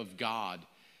rulership of God.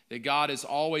 That God has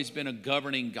always been a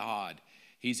governing God.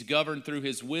 He's governed through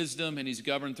his wisdom, and he's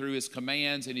governed through his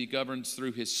commands, and he governs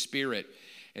through his spirit.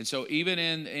 And so even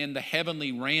in the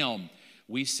heavenly realm,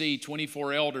 we see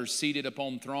 24 elders seated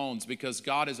upon thrones, because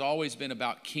God has always been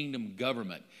about kingdom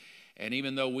government. And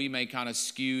even though we may kind of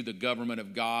skew the government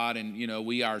of God, and,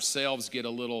 we ourselves get a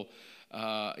little,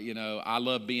 I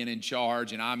love being in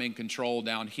charge and I'm in control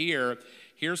down here.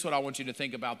 Here's what I want you to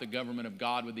think about the government of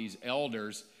God with these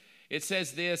elders. It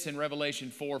says this in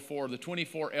Revelation 4:4, the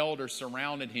 24 elders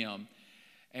surrounded him,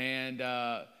 and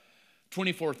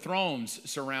 24 thrones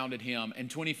surrounded him, and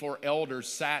 24 elders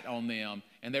sat on them,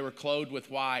 and they were clothed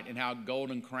with white and had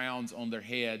golden crowns on their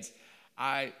heads.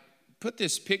 I put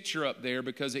this picture up there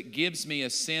because it gives me a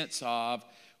sense of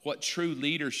what true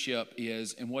leadership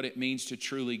is and what it means to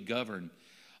truly govern.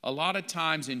 A lot of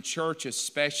times in church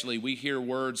especially, we hear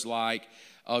words like,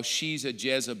 oh, she's a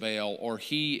Jezebel, or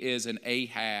he is an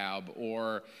Ahab,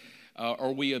 or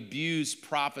we abuse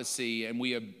prophecy, and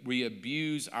we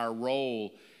abuse our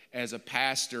role as a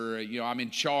pastor. I'm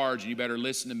in charge and you better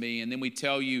listen to me. And then we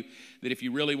tell you that if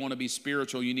you really want to be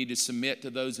spiritual, you need to submit to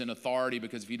those in authority,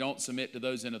 because if you don't submit to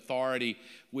those in authority,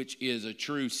 which is a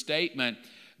true statement,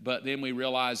 but then we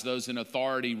realize those in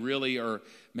authority really are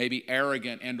maybe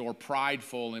arrogant and or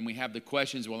prideful, and we have the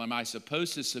questions, well, am I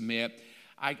supposed to submit?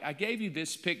 I gave you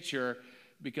this picture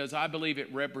because I believe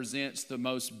it represents the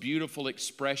most beautiful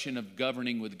expression of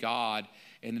governing with God,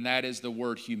 and that is the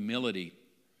word humility.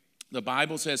 The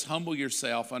Bible says, humble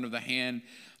yourself under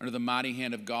the mighty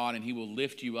hand of God, and he will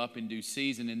lift you up in due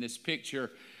season. And this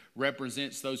picture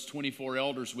represents those 24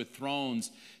 elders with thrones,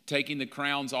 taking the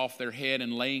crowns off their head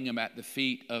and laying them at the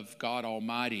feet of God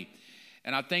Almighty.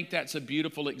 And I think that's a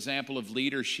beautiful example of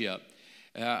leadership.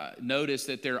 Notice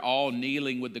that they're all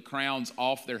kneeling with the crowns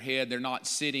off their head. They're not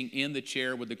sitting in the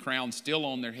chair with the crown still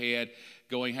on their head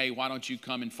going, hey, why don't you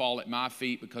come and fall at my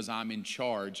feet because I'm in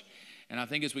charge? And I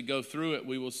think as we go through it,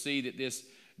 we will see that this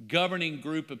governing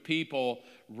group of people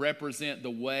represent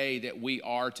the way that we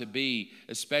are to be,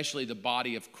 especially the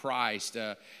body of Christ,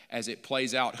 as it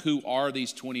plays out. Who are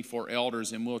these 24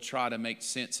 elders? And we'll try to make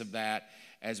sense of that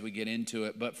as we get into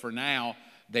it. But for now,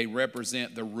 they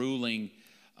represent the ruling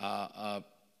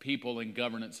people and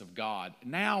governance of God.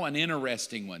 Now, an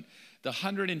interesting one, the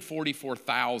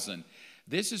 144,000.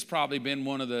 This has probably been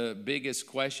one of the biggest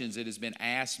questions that has been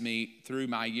asked me through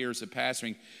my years of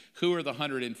pastoring. Who are the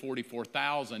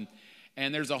 144,000?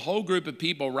 And there's a whole group of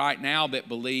people right now that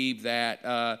believe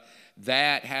that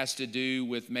that has to do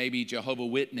with maybe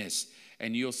Jehovah's Witness.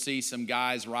 And you'll see some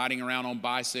guys riding around on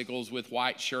bicycles with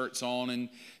white shirts on and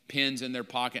pens in their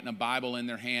pocket and a Bible in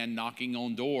their hand, knocking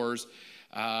on doors.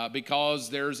 Because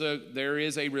there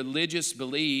is a religious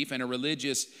belief and a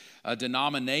religious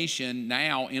denomination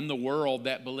now in the world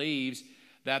that believes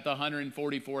that the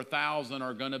 144,000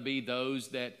 are going to be those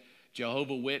that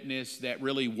Jehovah Witness that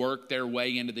really work their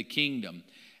way into the kingdom.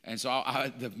 And so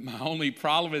my only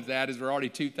problem with that is we're already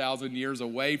 2,000 years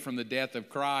away from the death of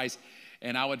Christ.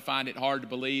 And I would find it hard to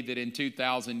believe that in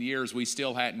 2,000 years we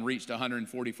still hadn't reached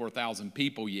 144,000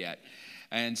 people yet.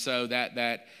 And so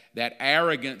that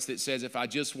arrogance that says if I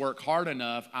just work hard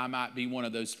enough, I might be one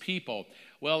of those people.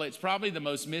 Well, it's probably the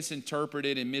most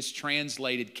misinterpreted and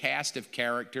mistranslated cast of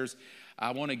characters.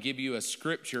 I want to give you a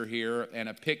scripture here and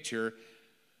a picture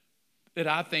that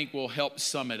I think will help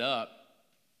sum it up.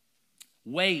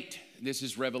 Wait. This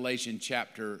is Revelation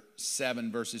chapter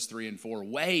 7, verses 3 and 4.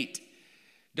 Wait.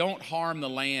 Don't harm the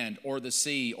land or the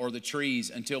sea or the trees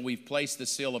until we've placed the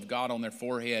seal of God on their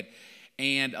forehead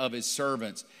and of his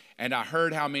servants. And I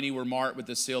heard how many were marked with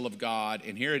the seal of God.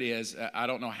 And here it is. I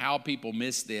don't know how people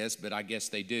miss this, but I guess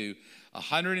they do.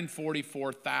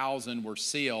 144,000 were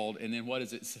sealed. And then what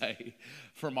does it say?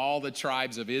 From all the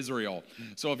tribes of Israel.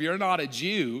 So if you're not a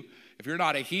Jew, if you're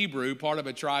not a Hebrew, part of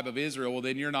a tribe of Israel, well,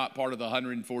 then you're not part of the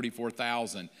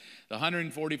 144,000. The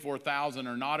 144,000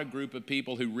 are not a group of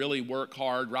people who really work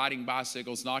hard, riding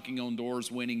bicycles, knocking on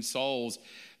doors, winning souls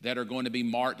that are going to be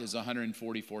marked as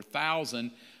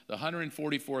 144,000. The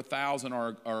 144,000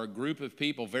 are a group of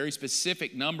people, very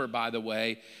specific number, by the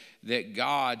way, that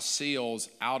God seals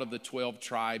out of the 12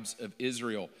 tribes of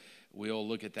Israel. We'll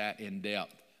look at that in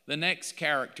depth. The next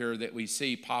character that we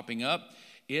see popping up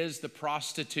is the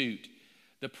prostitute.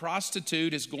 The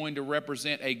prostitute is going to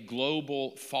represent a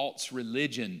global false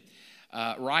religion.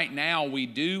 Right now, we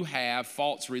do have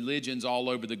false religions all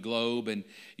over the globe. And,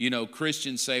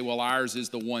 Christians say, well, ours is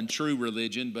the one true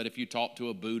religion. But if you talk to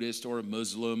a Buddhist or a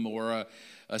Muslim or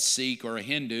a Sikh or a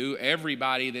Hindu,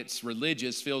 everybody that's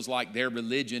religious feels like their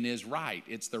religion is right.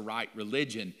 It's the right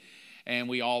religion. And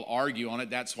we all argue on it.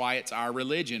 That's why it's our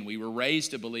religion. We were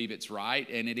raised to believe it's right,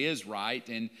 and it is right.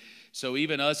 And so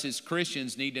even us as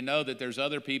Christians need to know that there's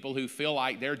other people who feel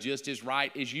like they're just as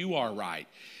right as you are right.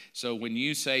 So when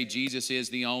you say Jesus is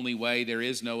the only way, there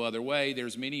is no other way,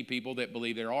 there's many people that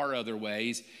believe there are other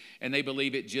ways, and they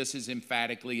believe it just as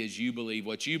emphatically as you believe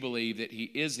what you believe, that he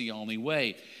is the only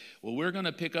way. Well, we're going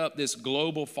to pick up this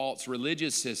global false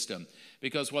religious system,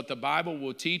 because what the Bible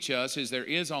will teach us is there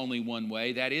is only one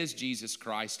way, that is Jesus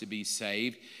Christ, to be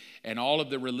saved. And all of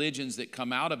the religions that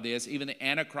come out of this, even the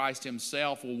Antichrist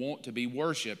himself will want to be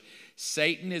worshiped.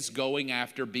 Satan is going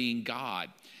after being God.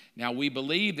 Now, we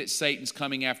believe that Satan's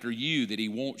coming after you, that he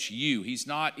wants you. He's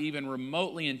not even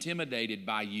remotely intimidated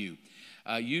by you.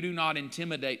 You do not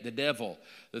intimidate the devil.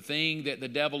 The thing that the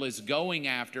devil is going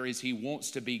after is he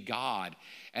wants to be God.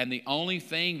 And the only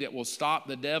thing that will stop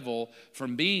the devil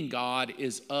from being God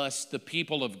is us, the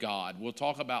people of God. We'll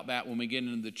talk about that when we get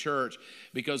into the church,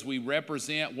 because we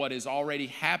represent what has already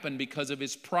happened because of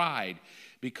his pride.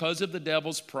 Because of the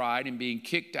devil's pride and being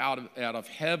kicked out of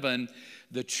heaven,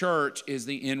 the church is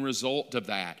the end result of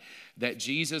that. That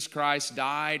Jesus Christ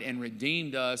died and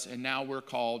redeemed us, and now we're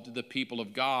called the people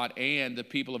of God, and the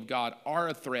people of God are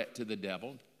a threat to the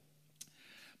devil.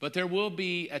 But there will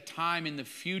be a time in the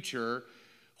future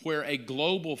where a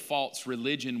global false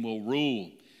religion will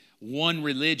rule. One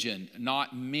religion,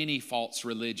 not many false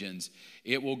religions.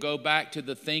 It will go back to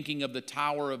the thinking of the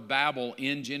Tower of Babel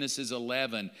in Genesis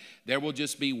 11. There will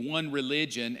just be one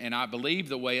religion, and I believe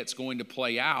the way it's going to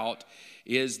play out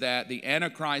is that the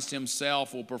Antichrist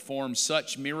himself will perform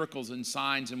such miracles and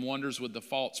signs and wonders with the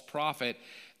false prophet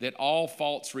that all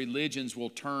false religions will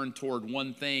turn toward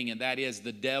one thing, and that is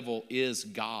the devil is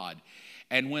God.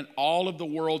 And when all of the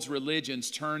world's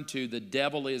religions turn to the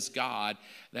devil is God,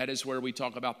 that is where we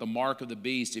talk about the mark of the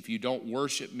beast. If you don't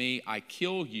worship me, I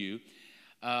kill you.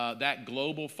 That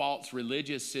global false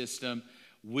religious system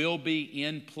will be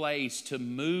in place to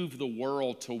move the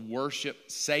world to worship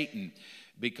Satan,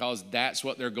 because that's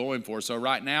what they're going for. So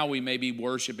right now we may be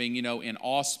worshiping, in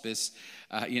auspice,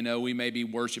 we may be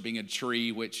worshiping a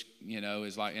tree, which,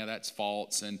 is like, that's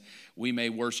false. And we may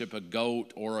worship a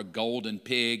goat or a golden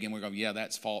pig, and we're going,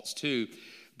 that's false too.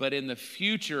 But in the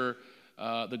future,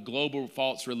 the global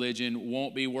false religion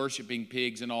won't be worshiping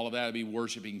pigs and all of that. It'll be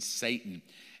worshiping Satan.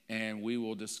 And we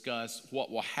will discuss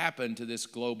what will happen to this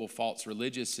global false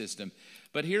religious system.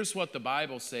 But here's what the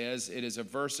Bible says. It is a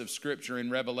verse of Scripture in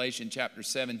Revelation chapter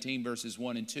 17, verses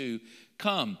 1 and 2.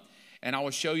 Come, and I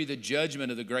will show you the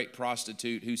judgment of the great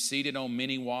prostitute, who's seated on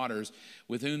many waters,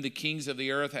 with whom the kings of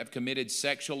the earth have committed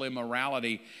sexual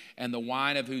immorality, and the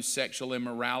wine of whose sexual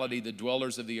immorality the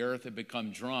dwellers of the earth have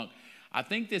become drunk. I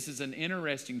think this is an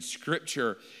interesting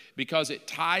scripture because it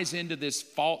ties into this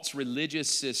false religious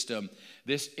system,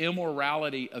 this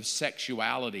immorality of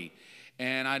sexuality.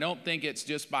 And I don't think it's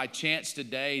just by chance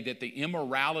today that the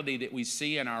immorality that we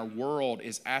see in our world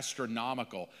is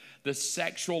astronomical. The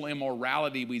sexual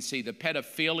immorality we see, the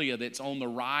pedophilia that's on the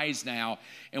rise now,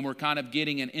 and we're kind of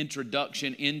getting an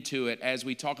introduction into it as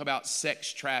we talk about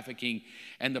sex trafficking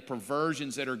and the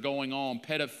perversions that are going on,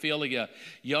 pedophilia,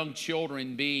 young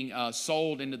children being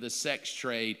sold into the sex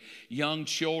trade, young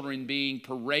children being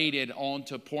paraded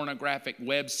onto pornographic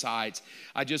websites.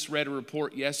 I just read a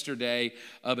report yesterday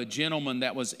of a gentleman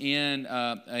that was in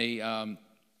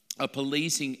a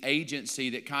policing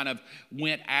agency that kind of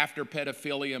went after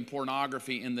pedophilia and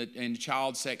pornography in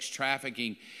child sex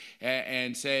trafficking,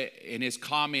 and said in his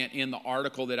comment in the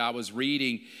article that I was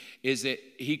reading is that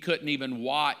he couldn't even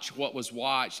watch what was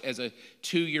watched as a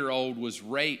 2-year-old was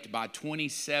raped by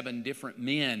 27 different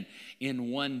men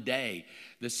in one day.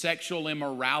 The sexual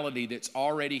immorality that's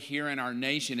already here in our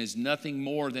nation is nothing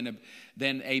more than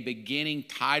a beginning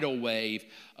tidal wave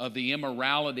of the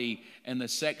immorality and the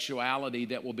sexuality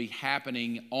that will be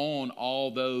happening on all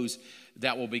those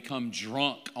that will become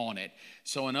drunk on it.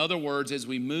 So in other words, as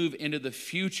we move into the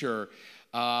future,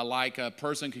 like a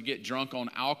person could get drunk on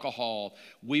alcohol,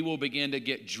 we will begin to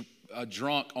get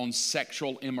drunk on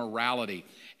sexual immorality.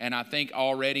 And I think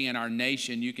already in our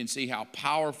nation, you can see how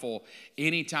powerful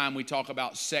anytime we talk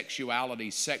about sexuality,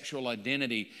 sexual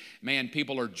identity, man,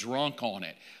 people are drunk on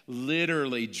it.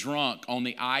 Literally drunk on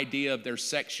the idea of their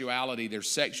sexuality, their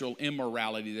sexual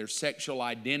immorality, their sexual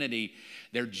identity,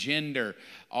 their gender.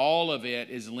 All of it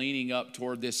is leaning up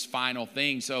toward this final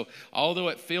thing. So although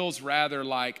it feels rather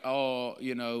like,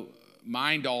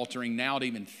 mind altering now to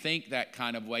even think that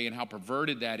kind of way and how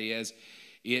perverted that is,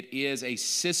 it is a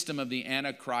system of the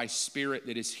Antichrist spirit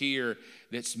that is here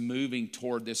that's moving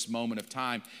toward this moment of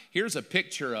time. Here's a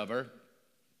picture of her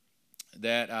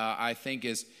that I think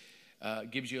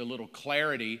gives you a little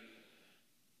clarity.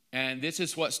 And this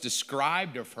is what's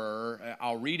described of her.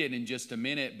 I'll read it in just a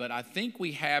minute, but I think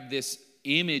we have this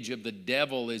image of the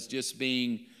devil as just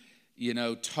being,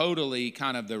 totally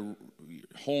kind of the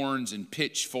horns and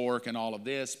pitchfork and all of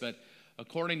this, but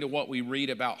according to what we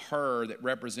read about her that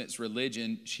represents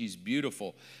religion, she's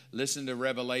beautiful. Listen to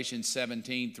Revelation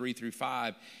 17,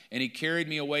 3-5. And he carried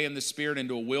me away in the spirit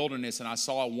into a wilderness, and I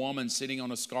saw a woman sitting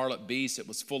on a scarlet beast that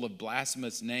was full of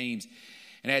blasphemous names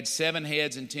and had 7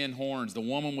 heads and 10 horns. The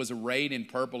woman was arrayed in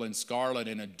purple and scarlet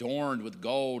and adorned with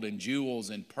gold and jewels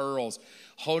and pearls,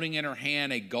 holding in her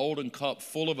hand a golden cup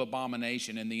full of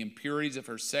abomination and the impurities of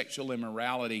her sexual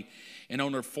immorality. And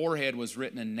on her forehead was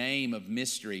written a name of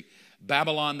mystery,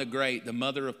 Babylon the Great, the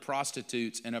mother of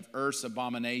prostitutes and of earth's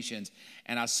abominations.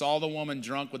 And I saw the woman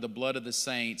drunk with the blood of the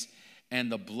saints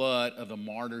and the blood of the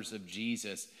martyrs of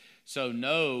Jesus. So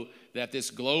know that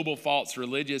this global false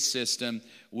religious system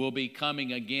will be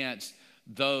coming against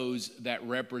those that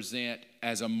represent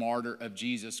as a martyr of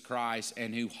Jesus Christ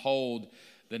and who hold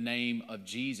the name of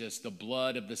Jesus, the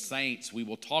blood of the saints. We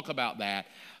will talk about that.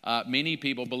 Many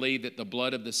people believe that the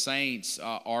blood of the saints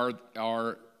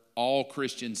are all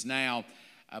Christians now.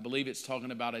 I believe it's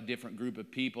talking about a different group of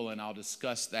people, and I'll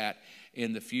discuss that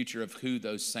in the future of who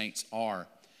those saints are.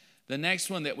 The next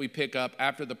one that we pick up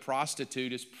after the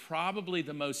prostitute is probably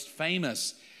the most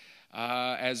famous,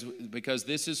 because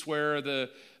this is where the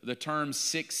term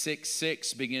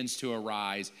 666 begins to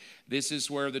arise. This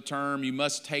is where the term, you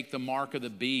must take the mark of the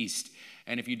beast.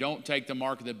 And if you don't take the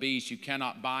mark of the beast, you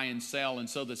cannot buy and sell. And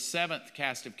so the 7th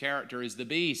cast of character is the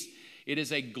beast. It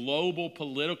is a global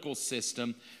political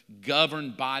system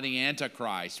governed by the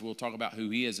Antichrist. We'll talk about who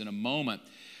he is in a moment.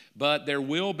 But there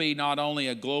will be not only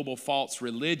a global false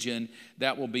religion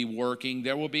that will be working,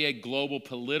 there will be a global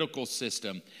political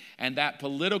system. And that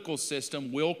political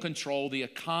system will control the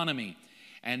economy.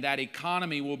 And that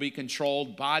economy will be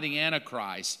controlled by the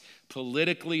Antichrist,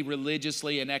 politically,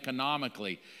 religiously, and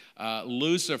economically.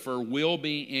 Lucifer will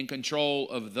be in control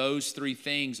of those 3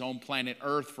 things on planet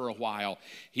Earth for a while.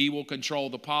 He will control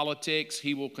the politics,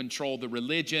 he will control the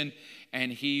religion,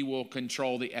 and he will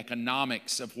control the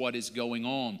economics of what is going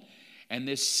on. And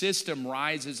this system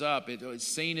rises up. It is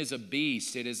seen as a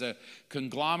beast. It is a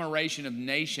conglomeration of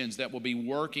nations that will be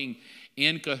working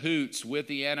in cahoots with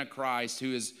the Antichrist,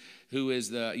 who is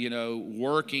the,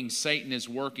 working, Satan is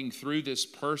working through this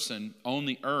person on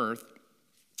the earth.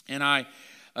 And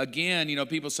again,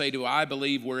 people say, do I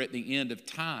believe we're at the end of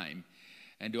time?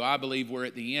 And do I believe we're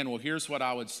at the end? Well, here's what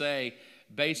I would say.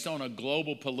 Based on a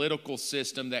global political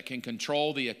system that can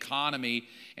control the economy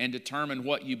and determine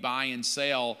what you buy and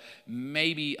sell,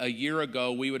 maybe a year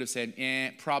ago we would have said,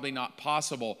 probably not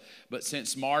possible. But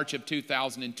since March of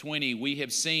 2020, we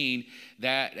have seen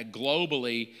that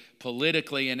globally,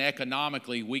 politically, and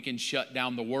economically, we can shut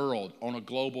down the world on a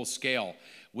global scale.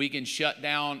 We can shut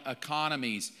down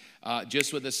economies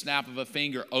just with a snap of a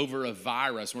finger over a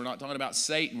virus. We're not talking about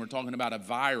Satan. We're talking about a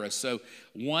virus. So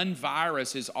one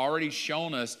virus has already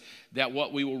shown us that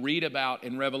what we will read about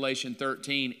in Revelation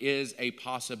 13 is a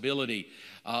possibility.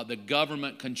 The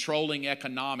government controlling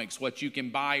economics, what you can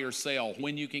buy or sell,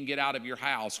 when you can get out of your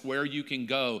house, where you can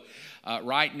go.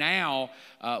 Right now,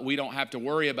 we don't have to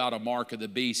worry about a mark of the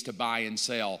beast to buy and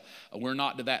sell. We're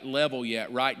not to that level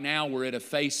yet. Right now, we're at a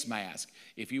face mask.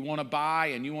 If you want to buy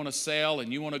and you want to sell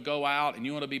and you want to go out and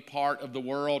you want to be part of the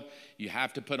world, you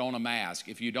have to put on a mask.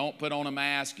 If you don't put on a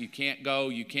mask, you can't go,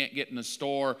 you can't get in the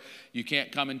store, you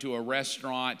can't come into a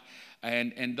restaurant.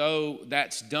 And though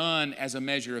that's done as a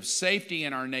measure of safety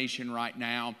in our nation right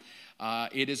now,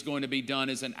 it is going to be done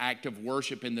as an act of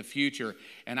worship in the future.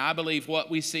 And I believe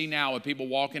what we see now with people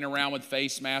walking around with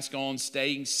face masks on,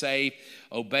 staying safe,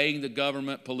 obeying the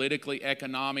government politically,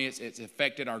 economically, it's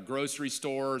affected our grocery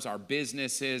stores, our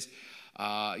businesses.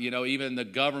 Even the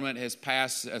government has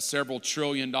passed a several $1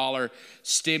 trillion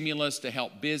stimulus to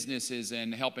help businesses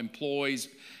and help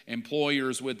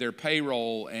employers with their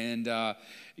payroll. And,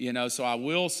 so I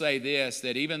will say this,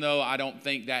 that even though I don't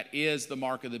think that is the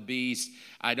mark of the beast,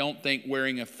 I don't think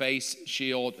wearing a face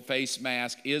shield, face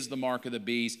mask is the mark of the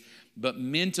beast, but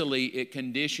mentally it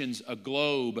conditions a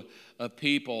globe of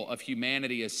people, of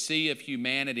humanity, a sea of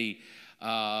humanity,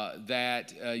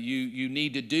 that you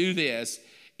need to do this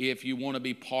if you want to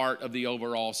be part of the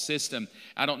overall system.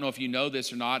 I don't know if you know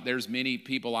this or not. There's many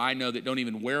people I know that don't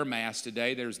even wear masks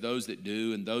today. There's those that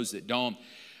do and those that don't.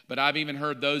 But I've even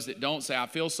heard those that don't say, I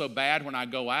feel so bad when I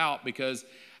go out because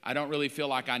I don't really feel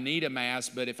like I need a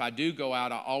mask, but if I do go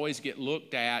out, I always get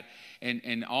looked at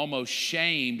and almost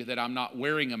shamed that I'm not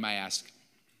wearing a mask.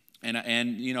 And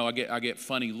I get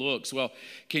funny looks. Well,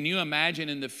 can you imagine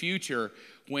in the future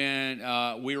when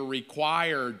we're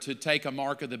required to take a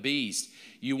mark of the beast?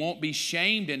 You won't be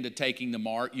shamed into taking the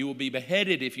mark. You will be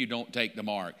beheaded if you don't take the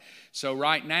mark. So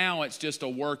right now, it's just a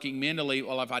working mentally.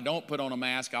 Well, if I don't put on a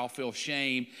mask, I'll feel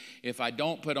shame. If I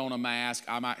don't put on a mask,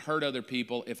 I might hurt other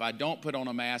people. If I don't put on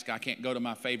a mask, I can't go to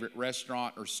my favorite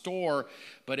restaurant or store.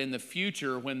 But in the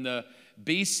future, when the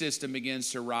beast system begins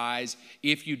to rise,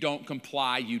 if you don't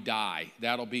comply, you die.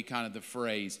 That'll be kind of the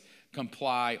phrase,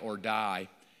 comply or die.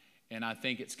 And I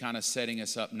think it's kind of setting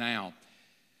us up now.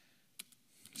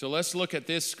 So let's look at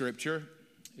this scripture.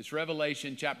 It's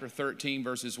Revelation chapter 13,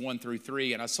 verses 1 through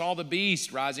 3. And I saw the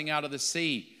beast rising out of the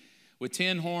sea with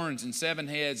 10 horns and 7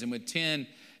 heads and with 10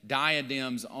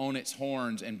 diadems on its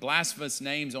horns and blasphemous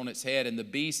names on its head. And the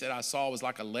beast that I saw was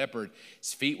like a leopard.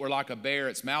 Its feet were like a bear.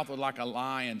 Its mouth was like a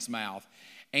lion's mouth.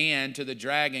 And to the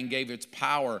dragon gave its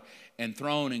power and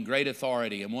throne and great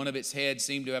authority. And one of its heads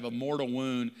seemed to have a mortal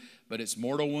wound, but its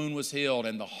mortal wound was healed.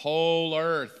 And the whole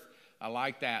earth, I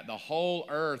like that, the whole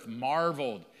earth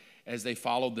marveled as they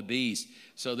followed the beast.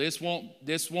 So this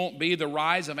won't be the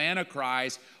rise of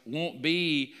Antichrist, won't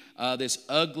be this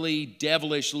ugly,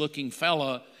 devilish looking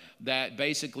fella that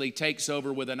basically takes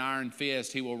over with an iron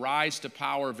fist. He will rise to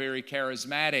power very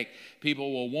charismatic.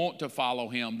 People will want to follow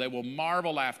him. They will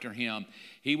marvel after him.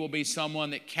 He will be someone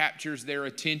that captures their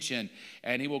attention,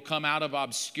 and he will come out of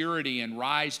obscurity and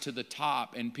rise to the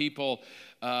top, and people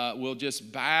will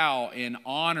just bow in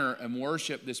honor and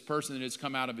worship this person that has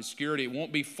come out of obscurity. It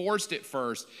won't be forced at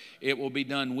first. It will be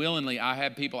done willingly. I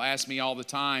have people ask me all the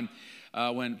time,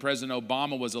 when President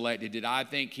Obama was elected, did I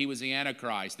think he was the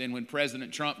Antichrist? Then when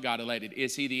President Trump got elected,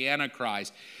 is he the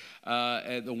Antichrist?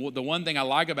 The one thing I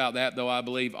like about that, though I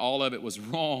believe all of it was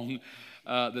wrong,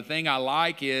 the thing I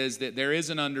like is that there is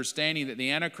an understanding that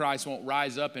the Antichrist won't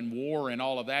rise up in war and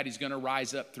all of that. He's going to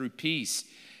rise up through peace.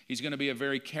 He's going to be a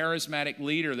very charismatic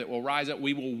leader that will rise up.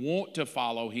 We will want to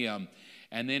follow him.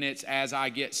 And then it's as I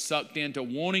get sucked into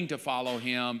wanting to follow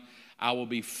him, I will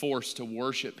be forced to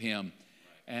worship him.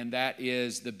 And that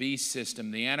is the beast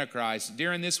system, the Antichrist.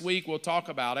 During this week, we'll talk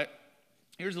about it.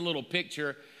 Here's a little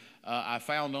picture I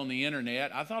found on the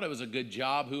internet. I thought it was a good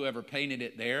job, whoever painted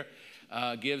it there.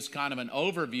 Gives kind of an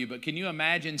overview. But can you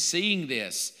imagine seeing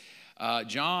this?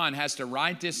 John has to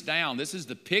write this down. This is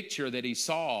the picture that he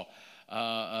saw.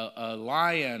 A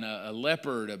lion, a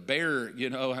leopard, a bear,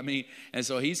 and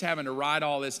so he's having to write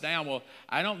all this down. Well,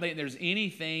 I don't think there's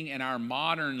anything in our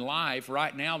modern life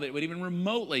right now that would even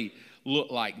remotely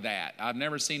look like that. I've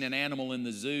never seen an animal in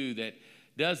the zoo that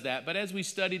does that. But as we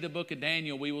study the book of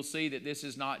Daniel, we will see that this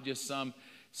is not just some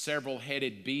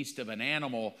several-headed beast of an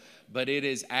animal, but it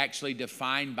is actually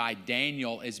defined by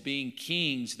Daniel as being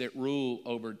kings that rule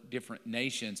over different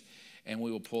nations, and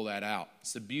we will pull that out.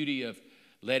 It's the beauty of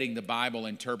letting the Bible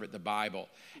interpret the Bible.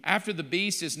 After the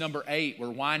beast is number 8. We're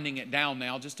winding it down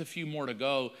now, just a few more to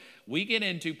go. We get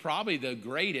into probably the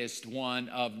greatest one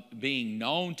of being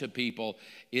known to people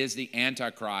is the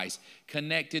Antichrist,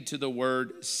 connected to the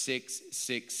word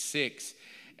 666.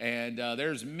 And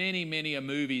there's many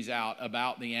movies out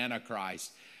about the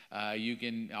Antichrist. You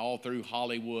can, all through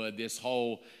Hollywood, this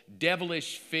whole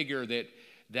devilish figure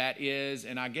that is,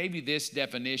 and I gave you this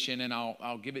definition, and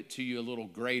I'll give it to you a little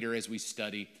greater as we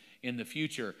study in the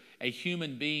future. A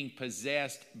human being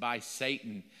possessed by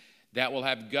Satan that will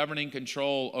have governing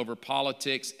control over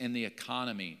politics and the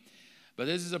economy. But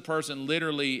this is a person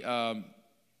literally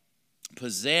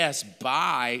possessed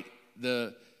by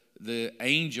the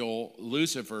angel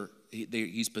Lucifer.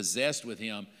 He's possessed with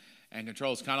him and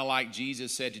controls. Kind of like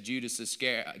Jesus said to Judas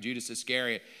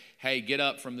Iscariot, hey, get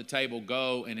up from the table,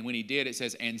 go. And when he did, it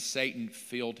says, and Satan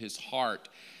filled his heart.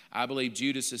 I believe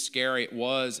Judas Iscariot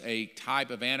was a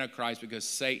type of Antichrist because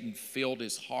Satan filled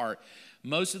his heart.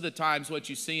 Most of the times what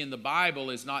you see in the Bible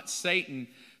is not Satan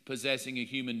possessing a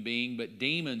human being, but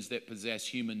demons that possess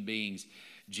human beings.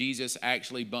 Jesus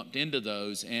actually bumped into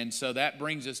those. And so that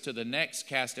brings us to the next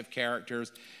cast of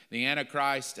characters, the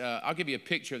Antichrist. I'll give you a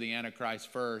picture of the Antichrist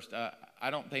first. I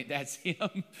don't think that's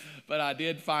him, but I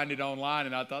did find it online,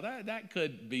 and I thought that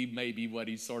could be maybe what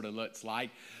he sort of looks like.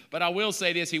 But I will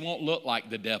say this, he won't look like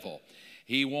the devil.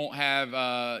 He won't have,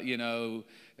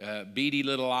 beady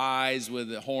little eyes with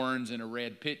the horns and a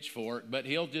red pitchfork, but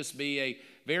he'll just be a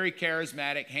very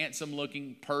charismatic,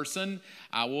 handsome-looking person.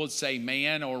 I would say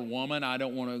man or woman. I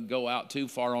don't want to go out too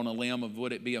far on a limb of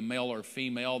would it be a male or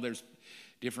female. There's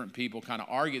different people kind of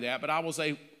argue that, but I will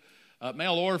say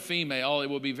male or female, it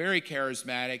will be very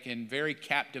charismatic and very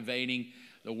captivating.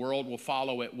 The world will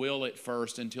follow at will at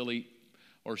first until he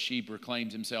or she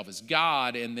proclaims himself as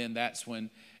God, and then that's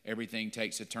when everything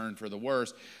takes a turn for the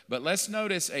worse. But let's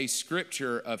notice a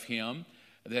scripture of him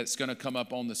that's going to come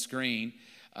up on the screen.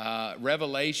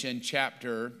 Revelation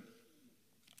chapter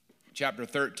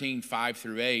 13, 5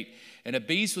 through 8. And a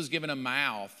beast was given a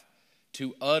mouth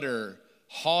to utter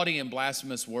haughty and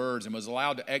blasphemous words and was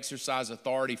allowed to exercise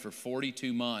authority for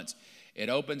 42 months. It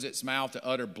opens its mouth to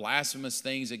utter blasphemous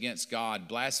things against God,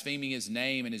 blaspheming his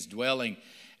name and his dwelling,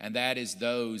 and that is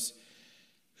those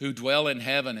who dwell in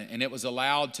heaven. And it was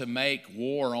allowed to make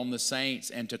war on the saints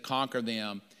and to conquer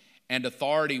them. And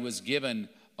authority was given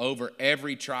over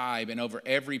every tribe and over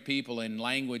every people and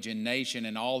language and nation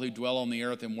and all who dwell on the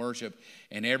earth and worship,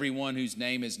 and everyone whose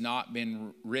name has not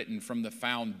been written from the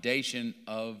foundation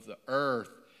of the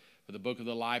earth for the book of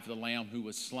the life of the Lamb who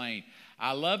was slain.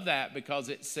 I love that because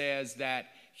it says that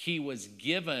he was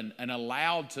given and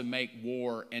allowed to make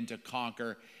war and to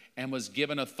conquer and was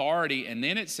given authority. And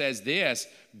then it says this,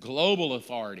 global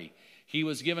authority. He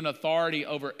was given authority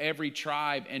over every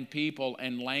tribe and people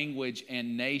and language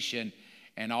and nation,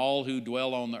 and all who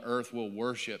dwell on the earth will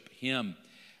worship him.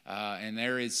 And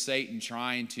there is Satan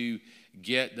trying to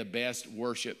get the best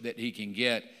worship that he can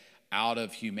get out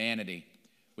of humanity.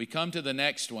 We come to the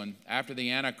next one after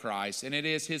the Antichrist, and it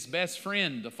is his best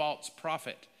friend, the false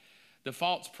prophet. The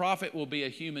false prophet will be a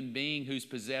human being who's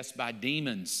possessed by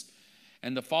demons.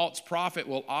 And the false prophet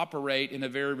will operate in a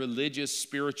very religious,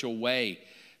 spiritual way.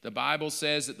 The Bible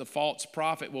says that the false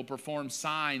prophet will perform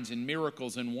signs and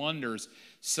miracles and wonders,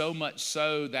 so much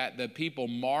so that the people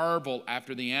marvel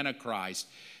after the Antichrist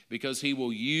because he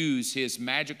will use his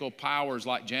magical powers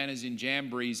like Jannes and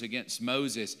Jambres against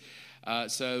Moses.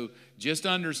 So just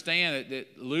understand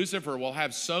that Lucifer will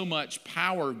have so much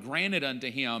power granted unto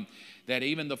him that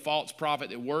even the false prophet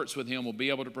that works with him will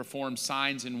be able to perform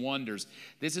signs and wonders.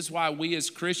 This is why we as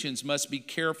Christians must be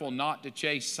careful not to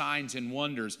chase signs and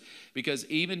wonders, because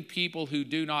even people who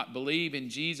do not believe in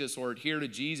Jesus or adhere to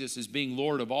Jesus as being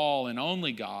Lord of all and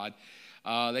only God,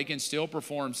 they can still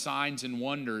perform signs and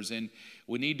wonders, and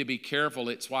we need to be careful.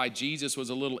 It's why Jesus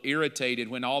was a little irritated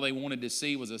when all they wanted to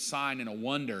see was a sign and a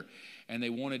wonder, and they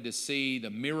wanted to see the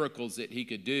miracles that he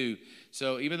could do.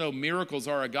 So even though miracles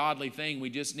are a godly thing, we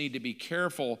just need to be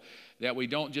careful that we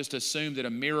don't just assume that a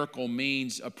miracle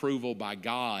means approval by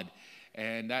God.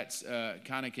 And that's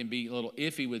kind of can be a little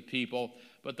iffy with people,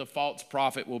 but the false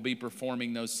prophet will be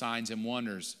performing those signs and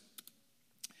wonders.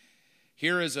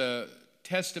 Here is a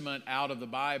testament out of the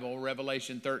Bible,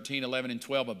 Revelation 13, 11, and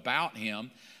 12 about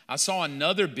him. I saw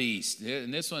another beast,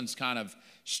 and this one's kind of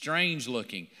strange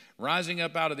looking, rising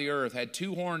up out of the earth, had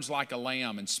 2 horns like a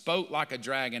lamb, and spoke like a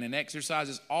dragon, and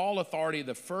exercises all authority of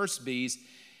the first beast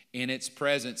in its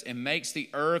presence, and makes the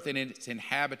earth and its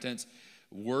inhabitants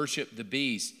worship the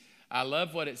beast. I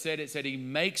love what it said. It said he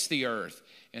makes the earth.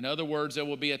 In other words, there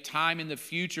will be a time in the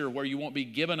future where you won't be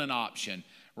given an option.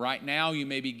 Right now, you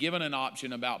may be given an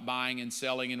option about buying and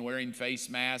selling and wearing face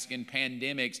masks and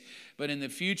pandemics, but in the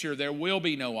future, there will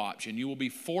be no option. You will be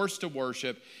forced to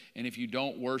worship, and if you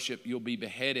don't worship, you'll be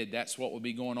beheaded. That's what will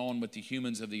be going on with the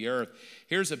humans of the earth.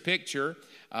 Here's a picture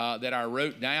that I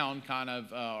wrote down,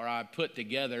 or I put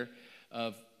together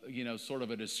of, sort of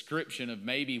a description of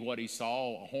maybe what he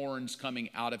saw, horns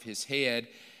coming out of his head,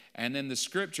 and then the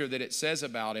scripture that it says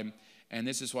about him. And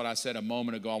this is what I said a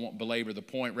moment ago. I won't belabor the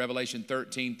point. Revelation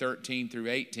 13 through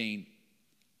 18.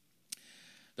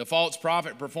 The false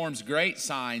prophet performs great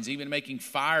signs, even making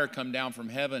fire come down from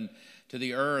heaven to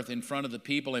the earth in front of the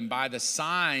people. And by the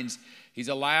signs, he's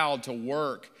allowed to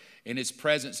work in his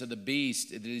presence of the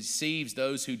beast. It deceives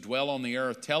those who dwell on the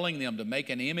earth, telling them to make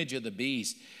an image of the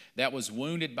beast that was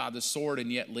wounded by the sword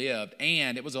and yet lived.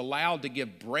 And it was allowed to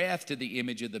give breath to the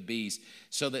image of the beast,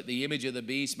 so that the image of the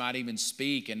beast might even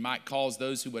speak and might cause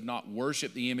those who would not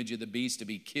worship the image of the beast to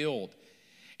be killed.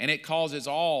 And it causes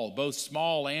all, both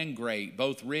small and great,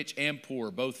 both rich and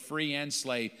poor, both free and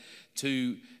slave,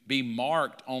 to be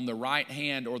marked on the right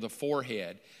hand or the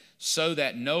forehead, so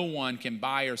that no one can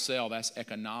buy or sell. That's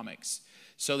economics.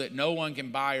 So that no one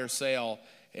can buy or sell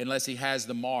unless he has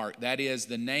the mark. That is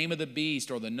the name of the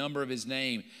beast or the number of his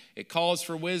name. It calls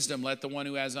for wisdom. Let the one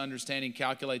who has understanding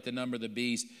calculate the number of the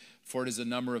beast, for it is the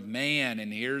number of man.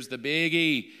 And here's the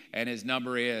biggie, and his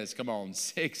number is,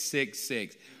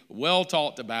 666. Well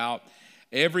talked about.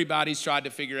 Everybody's tried to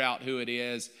figure out who it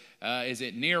is. Is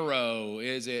it Nero?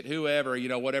 Is it whoever,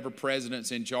 whatever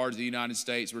president's in charge of the United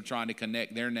States, we're trying to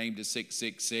connect their name to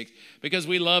 666 because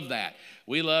we love that.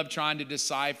 We love trying to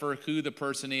decipher who the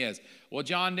person is. Well,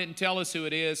 John didn't tell us who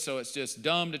it is, so it's just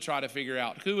dumb to try to figure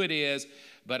out who it is.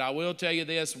 But I will tell you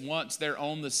this, once they're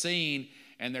on the scene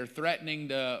and they're threatening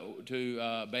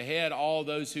to behead all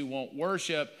those who won't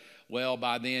worship, well,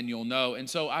 by then you'll know. And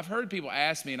so I've heard people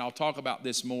ask me, and I'll talk about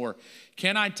this more,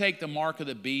 can I take the mark of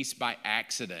the beast by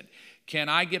accident? Can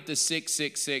I get the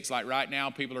 666? Like right now,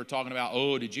 people are talking about,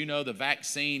 did you know the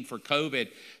vaccine for COVID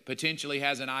potentially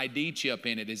has an ID chip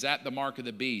in it? Is that the mark of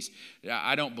the beast?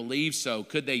 I don't believe so.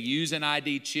 Could they use an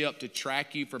ID chip to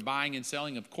track you for buying and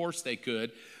selling? Of course they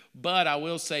could. But I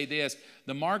will say this,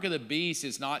 the mark of the beast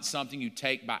is not something you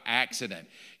take by accident.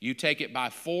 You take it by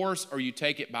force, or you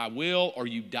take it by will, or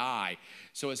you die.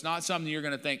 So it's not something you're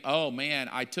going to think, oh man,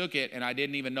 I took it and I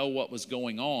didn't even know what was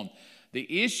going on.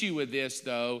 The issue with this,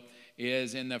 though,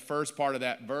 is in the first part of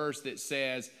that verse that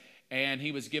says, and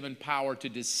he was given power to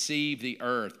deceive the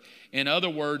earth. In other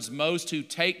words, most who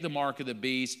take the mark of the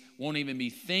beast won't even be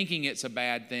thinking it's a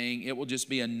bad thing. It will just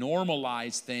be a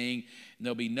normalized thing, and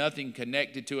there'll be nothing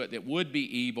connected to it that would be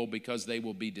evil because they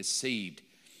will be deceived.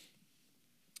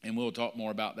 And we'll talk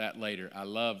more about that later. I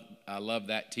love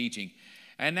that teaching.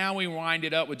 And now we wind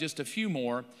it up with just a few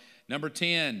more. Number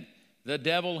 10, the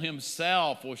devil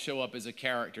himself will show up as a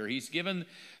character. He's given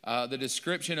the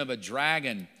description of a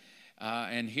dragon.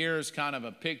 And here's kind of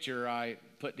a picture I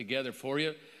put together for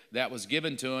you that was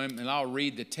given to him. And I'll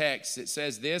read the text. It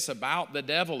says this about the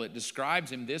devil. It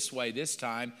describes him this way this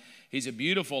time. He's a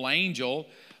beautiful angel.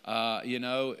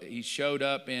 He showed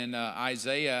up in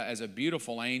Isaiah as a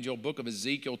beautiful angel. Book of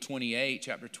Ezekiel 28,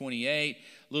 chapter 28,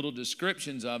 little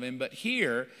descriptions of him. But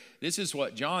here, this is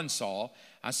what John saw.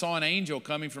 I saw an angel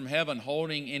coming from heaven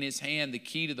holding in his hand the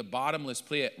key to the bottomless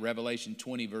pit, Revelation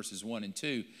 20, verses 1 and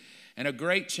 2. And a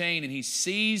great chain, and he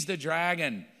seized the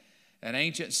dragon, an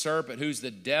ancient serpent who's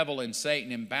the devil and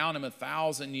Satan, and bound him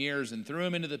 1,000 years and threw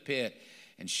him into the pit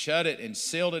and shut it and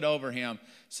sealed it over him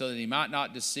so that he might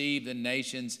not deceive the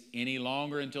nations any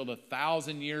longer until the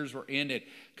 1,000 years were ended.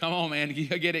 Come on, man, you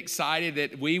get excited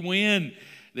that we win.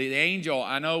 The angel,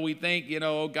 I know we think,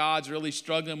 God's really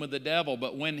struggling with the devil,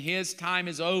 but when his time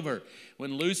is over,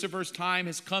 when Lucifer's time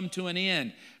has come to an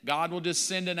end, God will just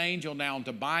send an angel down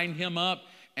to bind him up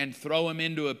and throw him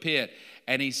into a pit.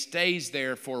 And he stays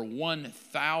there for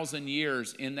 1,000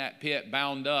 years in that pit,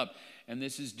 bound up. And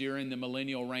this is during the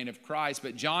millennial reign of Christ.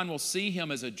 But John will see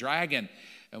him as a dragon.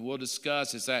 And we'll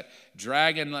discuss, it's that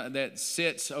dragon that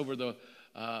sits over the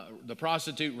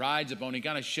prostitute rides upon. He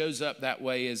kind of shows up that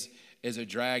way as a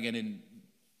dragon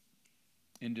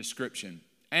in description.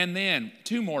 And then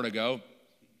 2 more to go.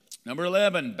 Number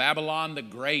 11, Babylon the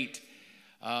Great.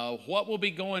 What will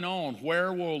be going on?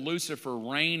 Where will Lucifer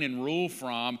reign and rule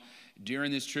from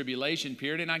during this tribulation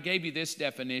period? And I gave you this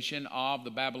definition of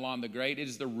the Babylon the Great. It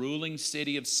is the ruling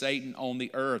city of Satan on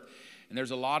the earth. And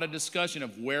there's a lot of discussion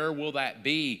of where will that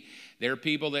be. There are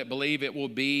people that believe it will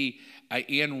be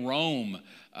in Rome.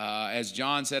 As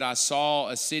John said, I saw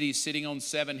a city sitting on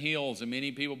 7 hills, and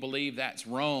many people believe that's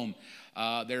Rome.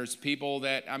 There's people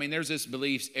that, there's this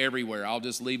beliefs everywhere. I'll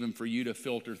just leave them for you to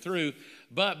filter through.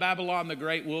 But Babylon the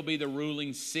Great will be the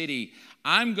ruling city.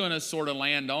 I'm going to sort of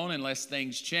land on, unless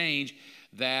things change,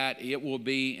 that it will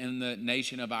be in the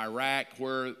nation of Iraq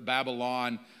where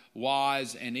Babylon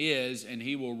was and is, and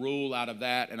he will rule out of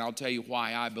that. And I'll tell you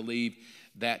why I believe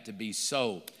that to be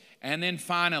so. And then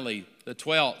finally, the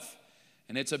 12th,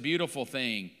 and it's a beautiful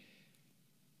thing.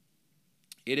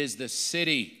 It is the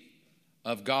city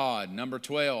of God. Number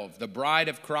 12, the bride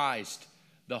of Christ,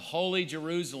 the holy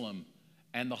Jerusalem,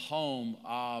 and the home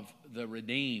of the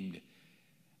redeemed.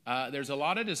 There's a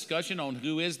lot of discussion on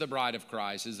who is the bride of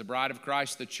Christ. Is the bride of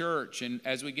Christ the church? And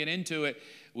as we get into it,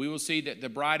 we will see that the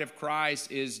bride of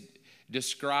Christ is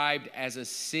described as a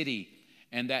city,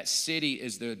 and that city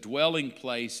is the dwelling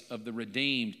place of the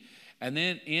redeemed. And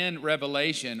then in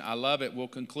Revelation, I love it, we'll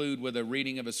conclude with a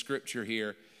reading of a scripture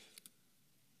here.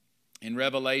 In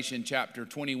Revelation chapter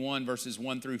 21, verses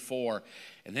 1 through 4.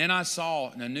 And then I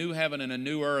saw a new heaven and a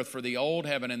new earth, for the old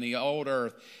heaven and the old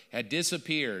earth had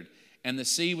disappeared, and the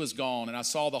sea was gone. And I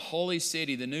saw the holy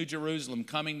city, the new Jerusalem,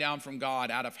 coming down from God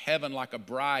out of heaven like a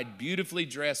bride beautifully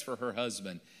dressed for her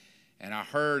husband. And I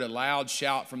heard a loud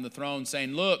shout from the throne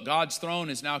saying, "Look, God's throne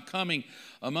is now coming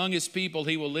among his people.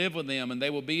 He will live with them, and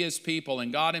they will be his people,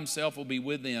 and God himself will be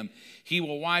with them. He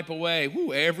will wipe away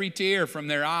every tear from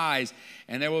their eyes,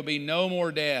 and there will be no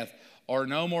more death, or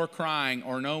no more crying,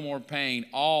 or no more pain.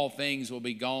 All things will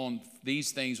be gone.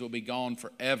 These things will be gone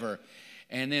forever."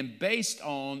 And then based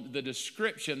on the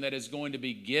description that is going to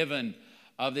be given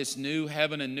of this new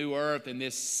heaven and new earth and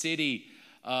this city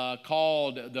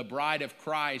called the bride of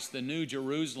Christ, the new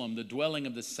Jerusalem, the dwelling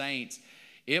of the saints,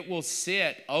 it will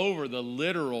sit over the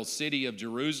literal city of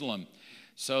Jerusalem.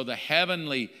 So the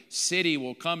heavenly city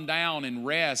will come down and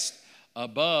rest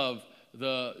above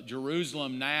the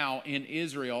Jerusalem now in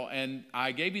Israel. And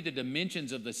I gave you the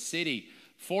dimensions of the city: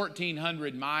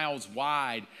 1,400 miles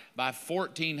wide by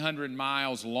 1,400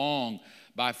 miles long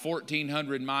by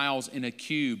 1,400 miles in a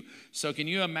cube. So can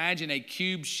you imagine a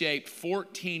cube-shaped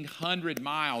 1,400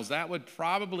 miles? That would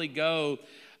probably go,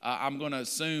 I'm going to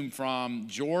assume, from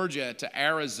Georgia to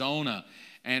Arizona,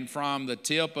 and from the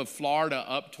tip of Florida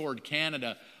up toward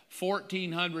Canada.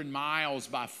 1,400 miles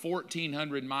by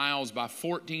 1,400 miles by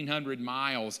 1,400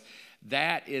 miles.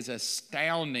 That is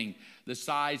astounding, the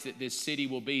size that this city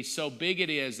will be. So big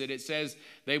it is that it says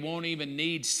they won't even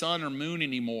need sun or moon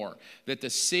anymore, that the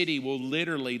city will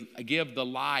literally give the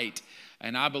light.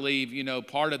 And I believe,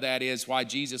 part of that is why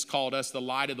Jesus called us the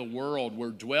light of the world. We're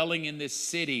dwelling in this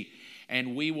city,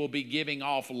 and we will be giving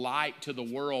off light to the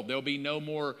world. There'll be no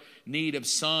more need of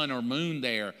sun or moon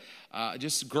there.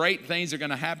 Just great things are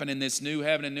going to happen in this new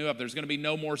heaven and new earth. There's going to be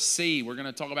no more sea. We're going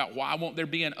to talk about why won't there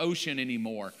be an ocean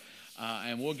anymore.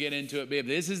 And we'll get into it. But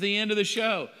this is the end of the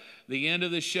show. The end of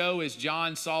the show is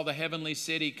John saw the heavenly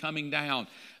city coming down.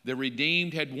 The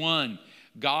redeemed had won.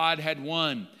 God had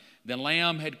won. The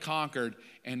Lamb had conquered,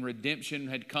 and redemption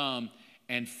had come,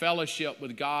 and fellowship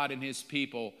with God and his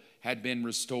people had been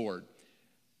restored.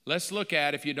 Let's look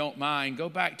at, if you don't mind, go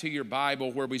back to your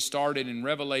Bible where we started in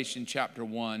Revelation chapter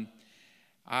 1.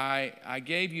 I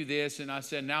gave you this, and I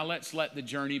said, now let's let the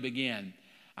journey begin.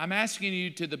 I'm asking you,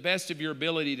 to the best of your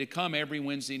ability, to come every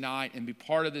Wednesday night and be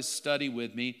part of this study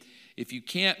with me. If you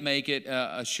can't make it,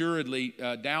 assuredly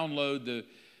download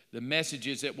the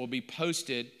messages that will be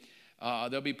posted.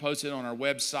 They'll be posted on our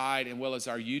website as well as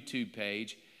our YouTube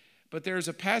page. But there's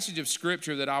a passage of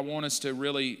Scripture that I want us to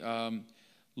really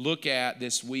look at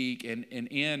this week and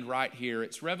end right here.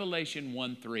 It's Revelation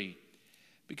 1:3.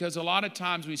 Because a lot of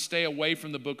times we stay away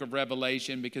from the book of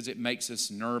Revelation because it makes us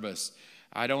nervous.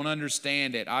 I don't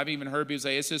understand it. I've even heard people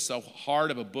say, it's just so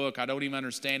hard of a book. I don't even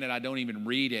understand it. I don't even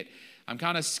read it. I'm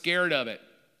kind of scared of it.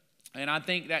 And I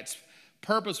think that's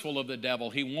purposeful of the devil.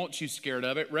 He wants you scared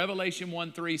of it. Revelation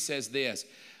 1:3 says this: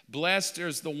 "Blessed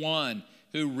is the one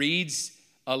who reads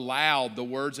aloud the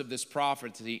words of this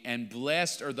prophecy, and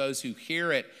blessed are those who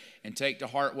hear it and take to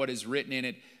heart what is written in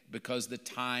it, because the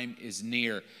time is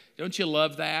near." Don't you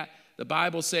love that? The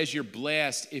Bible says you're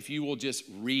blessed if you will just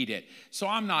read it. So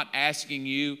I'm not asking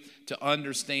you to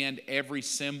understand every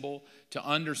symbol, to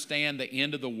understand the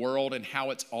end of the world and how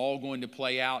it's all going to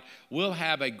play out. We'll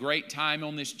have a great time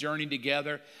on this journey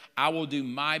together. I will do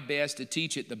my best to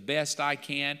teach it the best I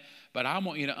can, but I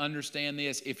want you to understand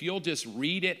this. If you'll just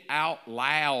read it out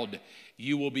loud,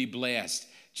 you will be blessed.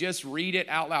 Just read it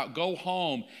out loud. Go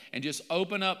home and just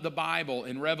open up the Bible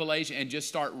in Revelation and just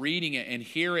start reading it and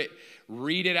hear it.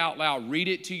 Read it out loud. Read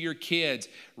it to your kids.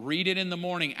 Read it in the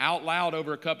morning out loud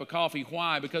over a cup of coffee.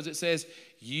 Why? Because it says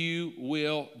you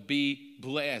will be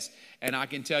blessed. And I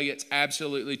can tell you it's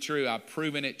absolutely true. I've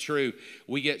proven it true.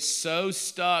 We get so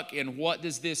stuck in what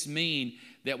does this mean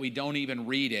that we don't even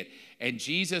read it. And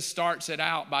Jesus starts it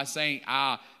out by saying,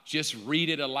 just read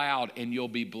it aloud and you'll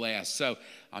be blessed. So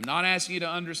I'm not asking you to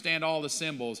understand all the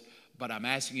symbols, but I'm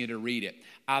asking you to read it.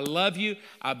 I love you.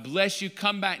 I bless you.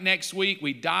 Come back next week.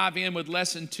 We dive in with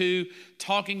lesson 2,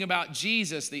 talking about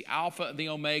Jesus, the Alpha and the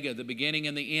Omega, the beginning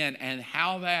and the end, and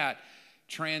how that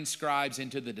transcribes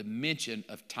into the dimension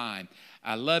of time.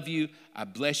 I love you. I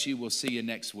bless you. We'll see you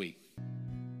next week.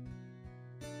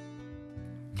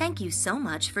 Thank you so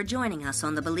much for joining us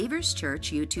on the Believers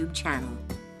Church YouTube channel.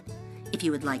 If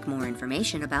you would like more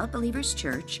information about Believers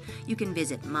Church, you can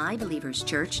visit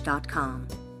mybelieverschurch.com.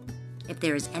 If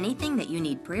there is anything that you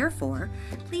need prayer for,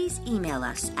 please email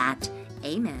us at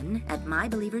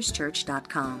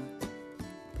amen@mybelieverschurch.com.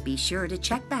 Be sure to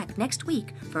check back next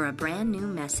week for a brand new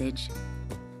message.